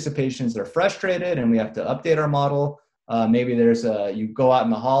these anticipations are frustrated and we have to update our model. Maybe you go out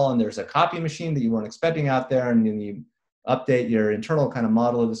in the hall and there's a copy machine that you weren't expecting out there, and then you update your internal kind of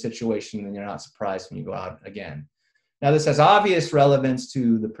model of the situation, and you're not surprised when you go out again. Now, this has obvious relevance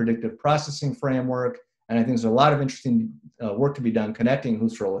to the predictive processing framework, and I think there's a lot of interesting work to be done connecting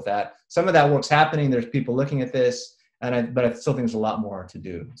Husserl with that. Some of that work's happening. There's people looking at this, but I still think there's a lot more to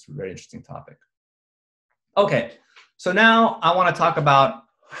do. It's a very interesting topic. Okay, so now I want to talk about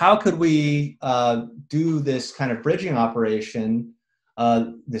how could we do this kind of bridging operation,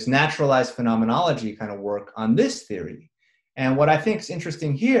 this naturalized phenomenology kind of work on this theory. And what I think is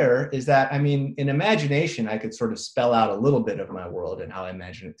interesting here is that, I mean, in imagination, I could sort of spell out a little bit of my world and how I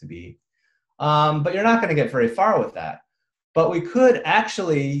imagine it to be. But you're not going to get very far with that. But we could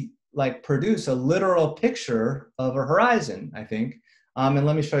actually like produce a literal picture of a horizon, I think, And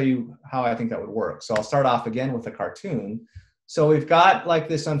let me show you how I think that would work. So I'll start off again with a cartoon. So we've got like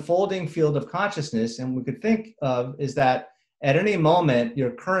this unfolding field of consciousness, and we could think of is that at any moment,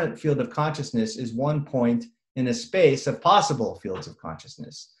 your current field of consciousness is one point in a space of possible fields of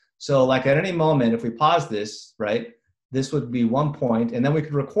consciousness. So like at any moment, if we pause this, right, this would be one point, and then we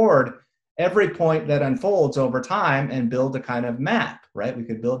could record every point that unfolds over time and build a kind of map, right? We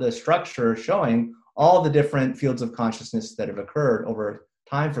could build a structure showing all the different fields of consciousness that have occurred over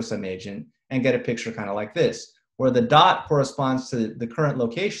time for some agent and get a picture kind of like this, where the dot corresponds to the current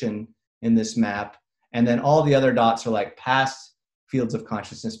location in this map, and then all the other dots are like past fields of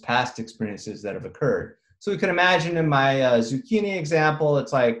consciousness, past experiences that have occurred. So we can imagine in my zucchini example,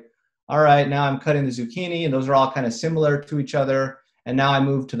 it's like, all right, now I'm cutting the zucchini, and those are all kind of similar to each other. And now I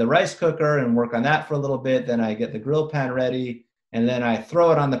move to the rice cooker and work on that for a little bit. Then I get the grill pan ready, and then I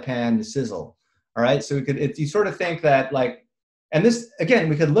throw it on the pan to sizzle. All right, so we could, you sort of think that like, and this, again,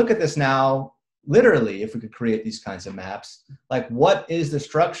 we could look at this now literally if we could create these kinds of maps, like what is the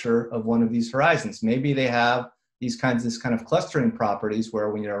structure of one of these horizons? Maybe they have this kind of clustering properties where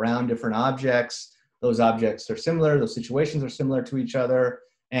when you're around different objects, those objects are similar, those situations are similar to each other,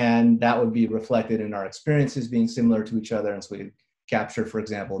 and that would be reflected in our experiences being similar to each other. And so we could capture, for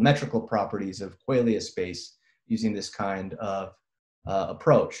example, metrical properties of qualia space using this kind of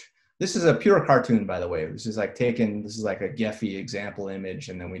approach. This is a pure cartoon, by the way. This is like a Gephi example image,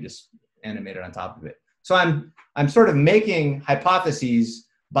 and then we just animate it on top of it. So I'm sort of making hypotheses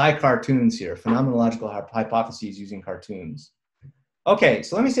by cartoons here, phenomenological hypotheses using cartoons. Okay,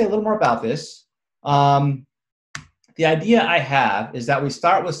 so let me say a little more about this. The idea I have is that we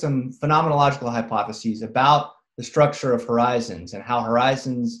start with some phenomenological hypotheses about the structure of horizons and how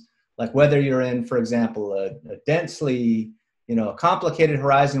horizons, like whether you're in, for example, a densely, a complicated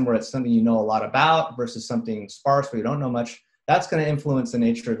horizon where it's something you know a lot about versus something sparse where you don't know much, that's going to influence the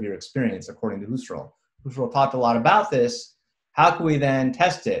nature of your experience, according to Husserl. Husserl talked a lot about this. How can we then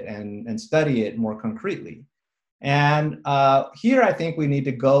test it and study it more concretely? And here I think we need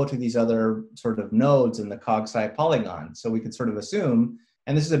to go to these other sort of nodes in the cog-sci polygon. So we could sort of assume,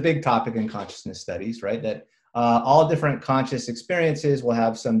 and this is a big topic in consciousness studies, right, that all different conscious experiences will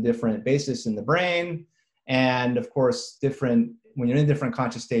have some different basis in the brain. And of course, when you're in different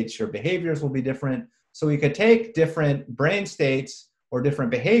conscious states, your behaviors will be different. So we could take different brain states or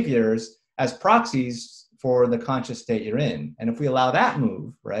different behaviors as proxies for the conscious state you're in. And if we allow that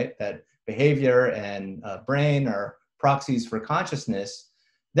move, right, that behavior and brain are proxies for consciousness,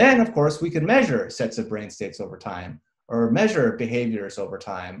 then of course we can measure sets of brain states over time, or measure behaviors over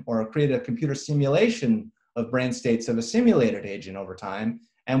time, or create a computer simulation of brain states of a simulated agent over time.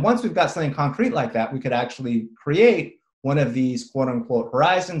 And once we've got something concrete like that, we could actually create one of these quote unquote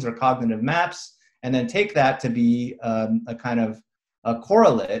horizons or cognitive maps, and then take that to be a kind of a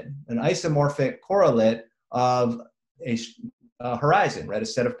correlate, an isomorphic correlate of a horizon, right? A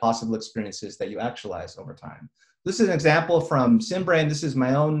set of possible experiences that you actualize over time. This is an example from SimBrain. This is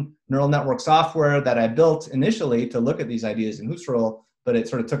my own neural network software that I built initially to look at these ideas in Husserl, but it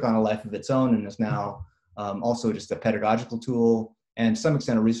sort of took on a life of its own and is now also just a pedagogical tool and to some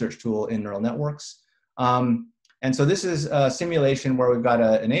extent a research tool in neural networks. And so this is a simulation where we've got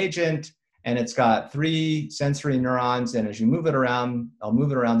an agent, and it's got 3 sensory neurons, and as you move it around, I'll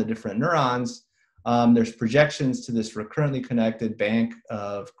move it around the different neurons. There's projections to this recurrently connected bank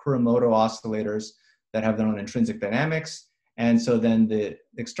of Kuramoto oscillators that have their own intrinsic dynamics. And so then the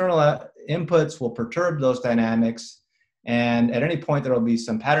external inputs will perturb those dynamics. And at any point, there will be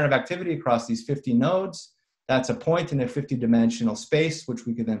some pattern of activity across these 50 nodes. That's a point in a 50-dimensional space, which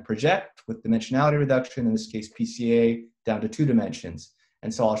we can then project with dimensionality reduction, in this case PCA, down to 2 dimensions.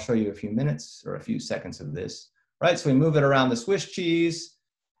 And so I'll show you a few minutes or a few seconds of this. Right, so we move it around the Swiss cheese,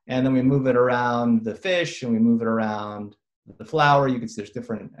 and then we move it around the fish, and we move it around the flour. You can see there's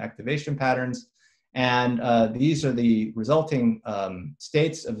different activation patterns. And these are the resulting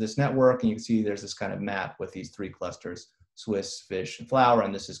states of this network. And you can see there's this kind of map with these 3 clusters, Swiss, fish, and flour.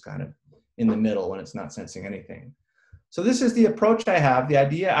 And this is kind of in the middle when it's not sensing anything. So this is the approach I have, the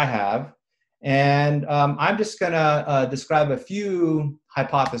idea I have. And I'm just going to describe a few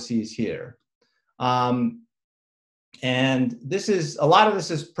hypotheses here. And this is, a lot of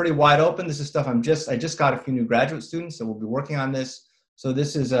this is pretty wide open. This is stuff I just got a few new graduate students that will be working on this. So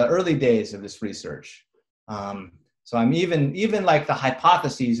this is early days of this research. So I'm even like the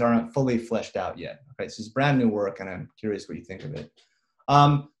hypotheses aren't fully fleshed out yet. Okay, this is brand new work, and I'm curious what you think of it.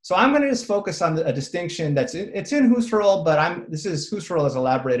 So I'm going to just focus on a distinction it's in Husserl, but this is Husserl as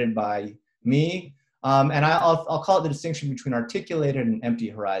elaborated by me. And I'll call it the distinction between articulated and empty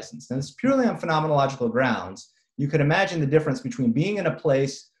horizons. And it's purely on phenomenological grounds. you could imagine the difference between being in a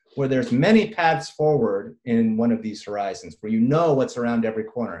place where there's many paths forward in one of these horizons, where you know what's around every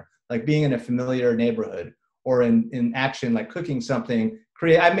corner, like being in a familiar neighborhood, or in action, like cooking something.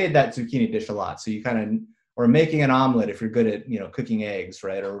 I made that zucchini dish a lot. So you kind of, or making an omelet if you're good at, cooking eggs,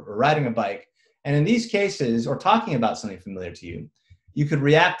 right? Or riding a bike. And in these cases, or talking about something familiar to you, you could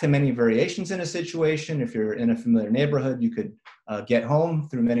react to many variations in a situation. If you're in a familiar neighborhood, you could get home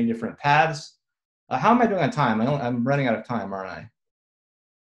through many different paths. How am I doing on time? I'm running out of time, aren't I?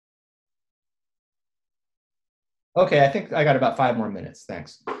 Okay, I think I got about 5 more minutes.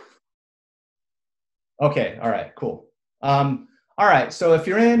 Thanks. Okay, all right, cool. All right, so if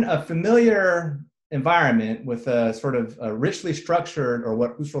you're in a familiar environment with a sort of a richly structured, or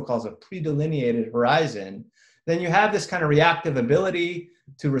what Husserl calls a pre-delineated horizon, then you have this kind of reactive ability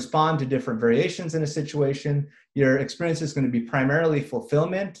to respond to different variations in a situation. Your experience is going to be primarily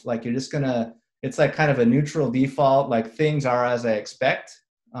fulfillment, like you're just going to, it's like kind of a neutral default, like things are as I expect.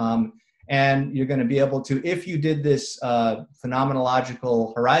 And you're going to be able to, if you did this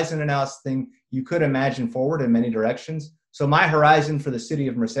phenomenological horizon analysis thing, you could imagine forward in many directions. So my horizon for the city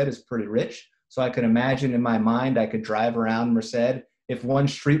of Merced is pretty rich. So I could imagine in my mind, I could drive around Merced. If one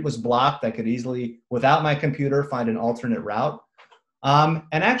street was blocked, I could easily, without my computer, find an alternate route. And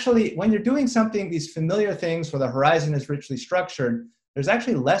actually, when you're doing something, these familiar things where the horizon is richly structured, there's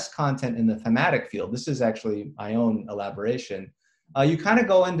actually less content in the thematic field. This is actually my own elaboration. You kind of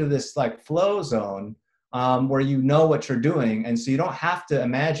go into this like flow zone where you know what you're doing. And so you don't have to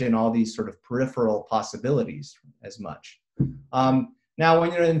imagine all these sort of peripheral possibilities as much. Now,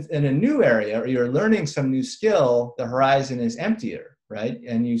 when you're in a new area or you're learning some new skill, the horizon is emptier, right?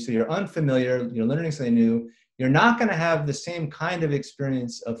 And so you're unfamiliar, you're learning something new. You're not going to have the same kind of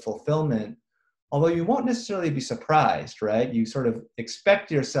experience of fulfillment, although you won't necessarily be surprised, right? You sort of expect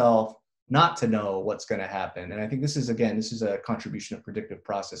yourself not to know what's going to happen. And I think this is a contribution of predictive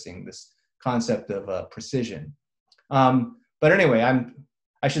processing, this concept of precision. But anyway,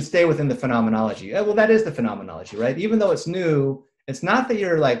 I should stay within the phenomenology. Well, that is the phenomenology, right? Even though it's new, it's not that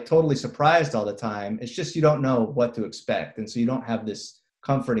you're like totally surprised all the time. It's just you don't know what to expect. And so you don't have this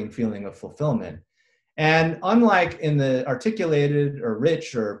comforting feeling of fulfillment. And unlike in the articulated or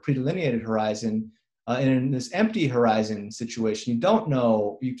rich or pre-delineated horizon, in this empty horizon situation, you don't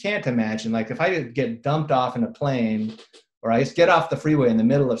know, you can't imagine, like if I get dumped off in a plane, or I just get off the freeway in the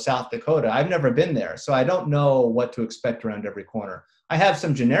middle of South Dakota, I've never been there. So I don't know what to expect around every corner. I have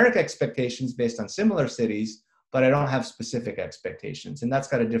some generic expectations based on similar cities, but I don't have specific expectations. And that's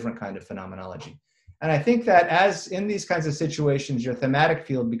got a different kind of phenomenology. And I think that as in these kinds of situations, your thematic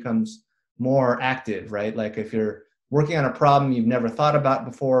field becomes more active, right? Like if you're working on a problem you've never thought about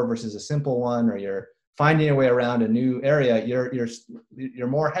before versus a simple one, or you're finding your way around a new area, you're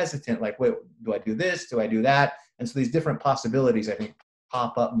more hesitant, like, wait, do I do this? Do I do that? And so these different possibilities, I think,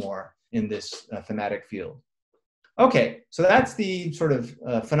 pop up more in this thematic field. Okay, so that's the sort of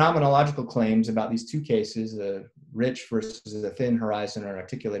phenomenological claims about these two cases, a rich versus a thin horizon, or an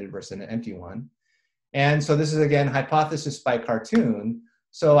articulated versus an empty one. And so this is, again, hypothesis by cartoon.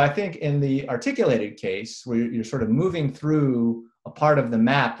 So I think in the articulated case, where you're sort of moving through a part of the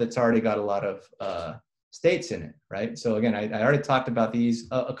map that's already got a lot of states in it, right? So again, I already talked about these.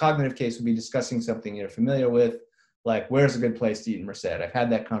 A cognitive case would be discussing something you're familiar with, like where's a good place to eat in Merced? I've had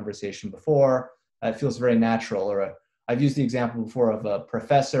that conversation before. It feels very natural. Or I've used the example before of a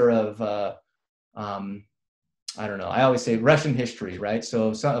professor of, I don't know, I always say Russian history, right?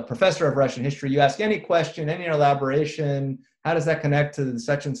 So a professor of Russian history, you ask any question, any elaboration, how does that connect to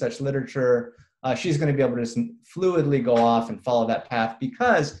such and such literature? She's going to be able to just fluidly go off and follow that path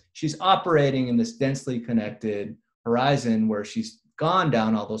because she's operating in this densely connected horizon where she's gone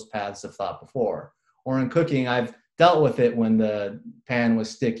down all those paths of thought before. Or in cooking, I've dealt with it when the pan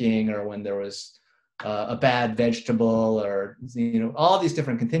was sticking, or when there was a bad vegetable, or all these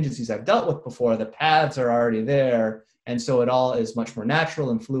different contingencies I've dealt with before. The paths are already there, and so it all is much more natural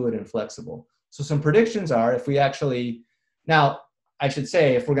and fluid and flexible. So some predictions are, if we actually, now I should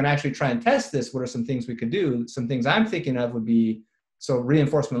say, if we're going to actually try and test this, what are some things we could do? Some things I'm thinking of would be, so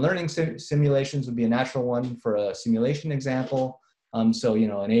reinforcement learning simulations would be a natural one for a simulation example. So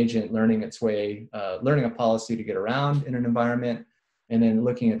an agent learning its way, learning a policy to get around in an environment, and then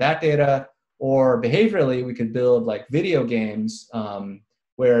looking at that data. Or behaviorally, we could build like video games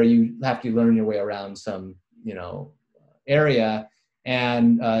where you have to learn your way around some, area.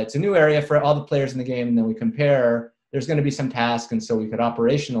 And it's a new area for all the players in the game. And then we compare, there's going to be some task. And so we could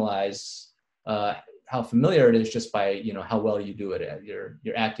operationalize how familiar it is just by, how well you do it at your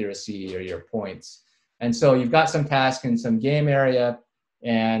accuracy or your points. And so you've got some task in some game area.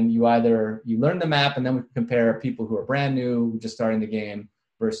 And you learn the map, and then we compare people who are brand new, just starting the game,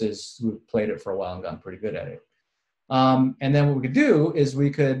 versus who played it for a while and gotten pretty good at it. And then what we could do is we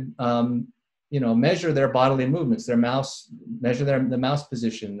could, measure their bodily movements, measure the mouse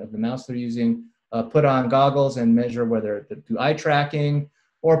position of the mouse they're using, put on goggles and measure whether they do eye tracking,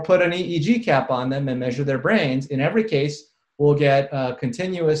 or put an EEG cap on them and measure their brains. In every case, we'll get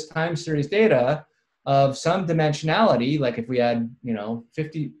continuous time series data of some dimensionality, like if we had,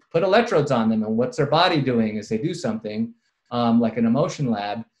 50, put electrodes on them and what's their body doing as they do something, like an emotion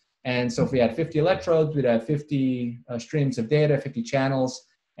lab. And so if we had 50 electrodes, we'd have 50 streams of data, 50 channels,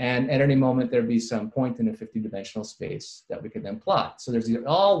 and at any moment there'd be some point in a 50-dimensional space that we could then plot. So there's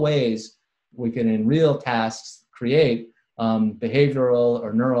all ways we can, in real tasks, create behavioral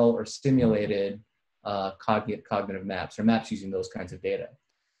or neural or simulated cognitive maps, or maps using those kinds of data.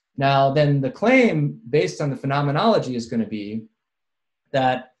 Now, then the claim based on the phenomenology is going to be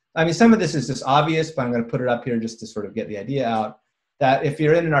that, some of this is just obvious, but I'm going to put it up here just to sort of get the idea out, that if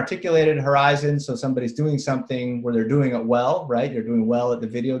you're in an articulated horizon, so somebody's doing something where they're doing it well, right? You're doing well at the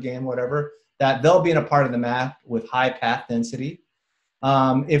video game, whatever, that they'll be in a part of the map with high path density.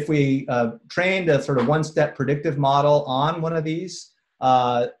 If we trained a sort of one-step predictive model on one of these,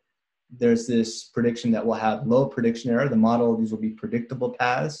 there's this prediction that will have low prediction error. The model, these will be predictable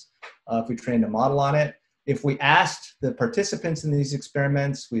paths if we trained a model on it. If we asked the participants in these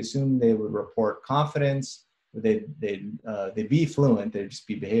experiments, we assumed they would report confidence, they'd be fluent, they'd just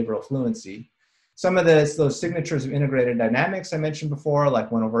be behavioral fluency. Some of those signatures of integrated dynamics I mentioned before,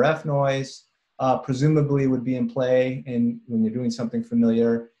 like 1 over F noise, presumably would be in play when you're doing something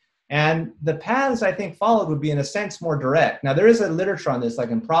familiar. And the paths I think followed would be in a sense more direct. Now there is a literature on this, like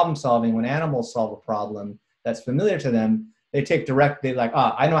in problem solving, when animals solve a problem that's familiar to them, they take direct,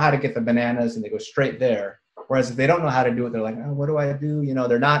 I know how to get the bananas, and they go straight there. Whereas if they don't know how to do it, they're like, what do I do?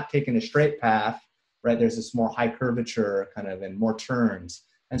 They're not taking a straight path, right? There's this more high curvature kind of and more turns.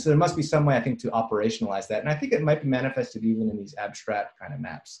 And so there must be some way, I think, to operationalize that. And I think it might be manifested even in these abstract kind of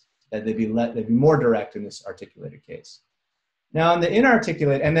maps, that they'd be more direct in this articulated case. Now in the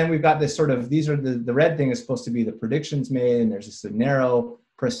inarticulate, and then we've got this sort of, these are the red thing is supposed to be the predictions made, and there's this narrow,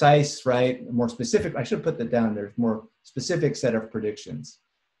 precise, right? More specific, I should put that down, there's more specific set of predictions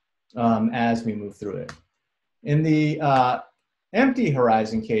as we move through it. In the empty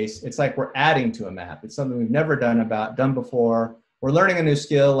horizon case, it's like we're adding to a map. It's something we've never done before. We're learning a new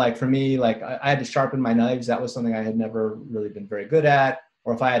skill. Like for me, like I had to sharpen my knives. That was something I had never really been very good at.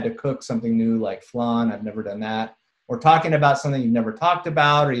 Or if I had to cook something new like flan, I've never done that. Or talking about something you've never talked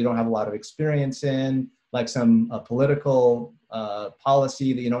about or you don't have a lot of experience in, like some political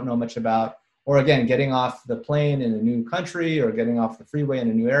policy that you don't know much about. Or again, getting off the plane in a new country or getting off the freeway in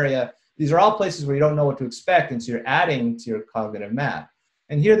a new area. These are all places where you don't know what to expect, and so you're adding to your cognitive map.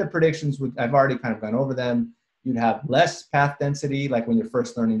 And here the predictions, I've already kind of gone over them. You'd have less path density, like when you're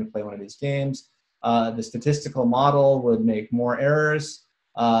first learning to play one of these games. The statistical model would make more errors.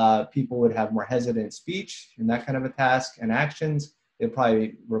 People would have more hesitant speech in that kind of a task and actions. They'd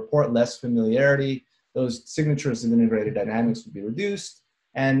probably report less familiarity. Those signatures of integrated dynamics would be reduced.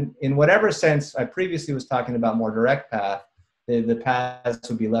 And in whatever sense I previously was talking about more direct path, the paths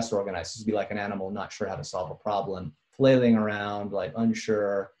would be less organized. This would be like an animal not sure how to solve a problem, flailing around, like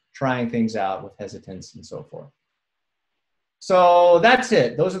unsure, trying things out with hesitance and so forth. So that's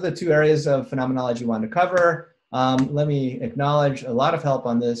it. Those are the two areas of phenomenology we wanted to cover. Let me acknowledge a lot of help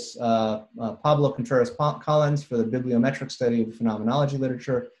on this. Pablo Contreras-Collins for the bibliometric study of the phenomenology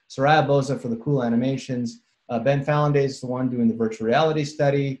literature, Soraya Boza for the cool animations, Ben Fallanday is the one doing the virtual reality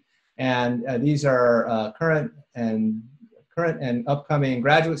study, and these are current and upcoming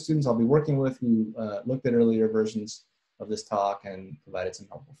graduate students I'll be working with who looked at earlier versions of this talk and provided some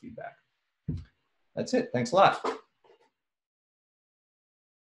helpful feedback. That's it. Thanks a lot.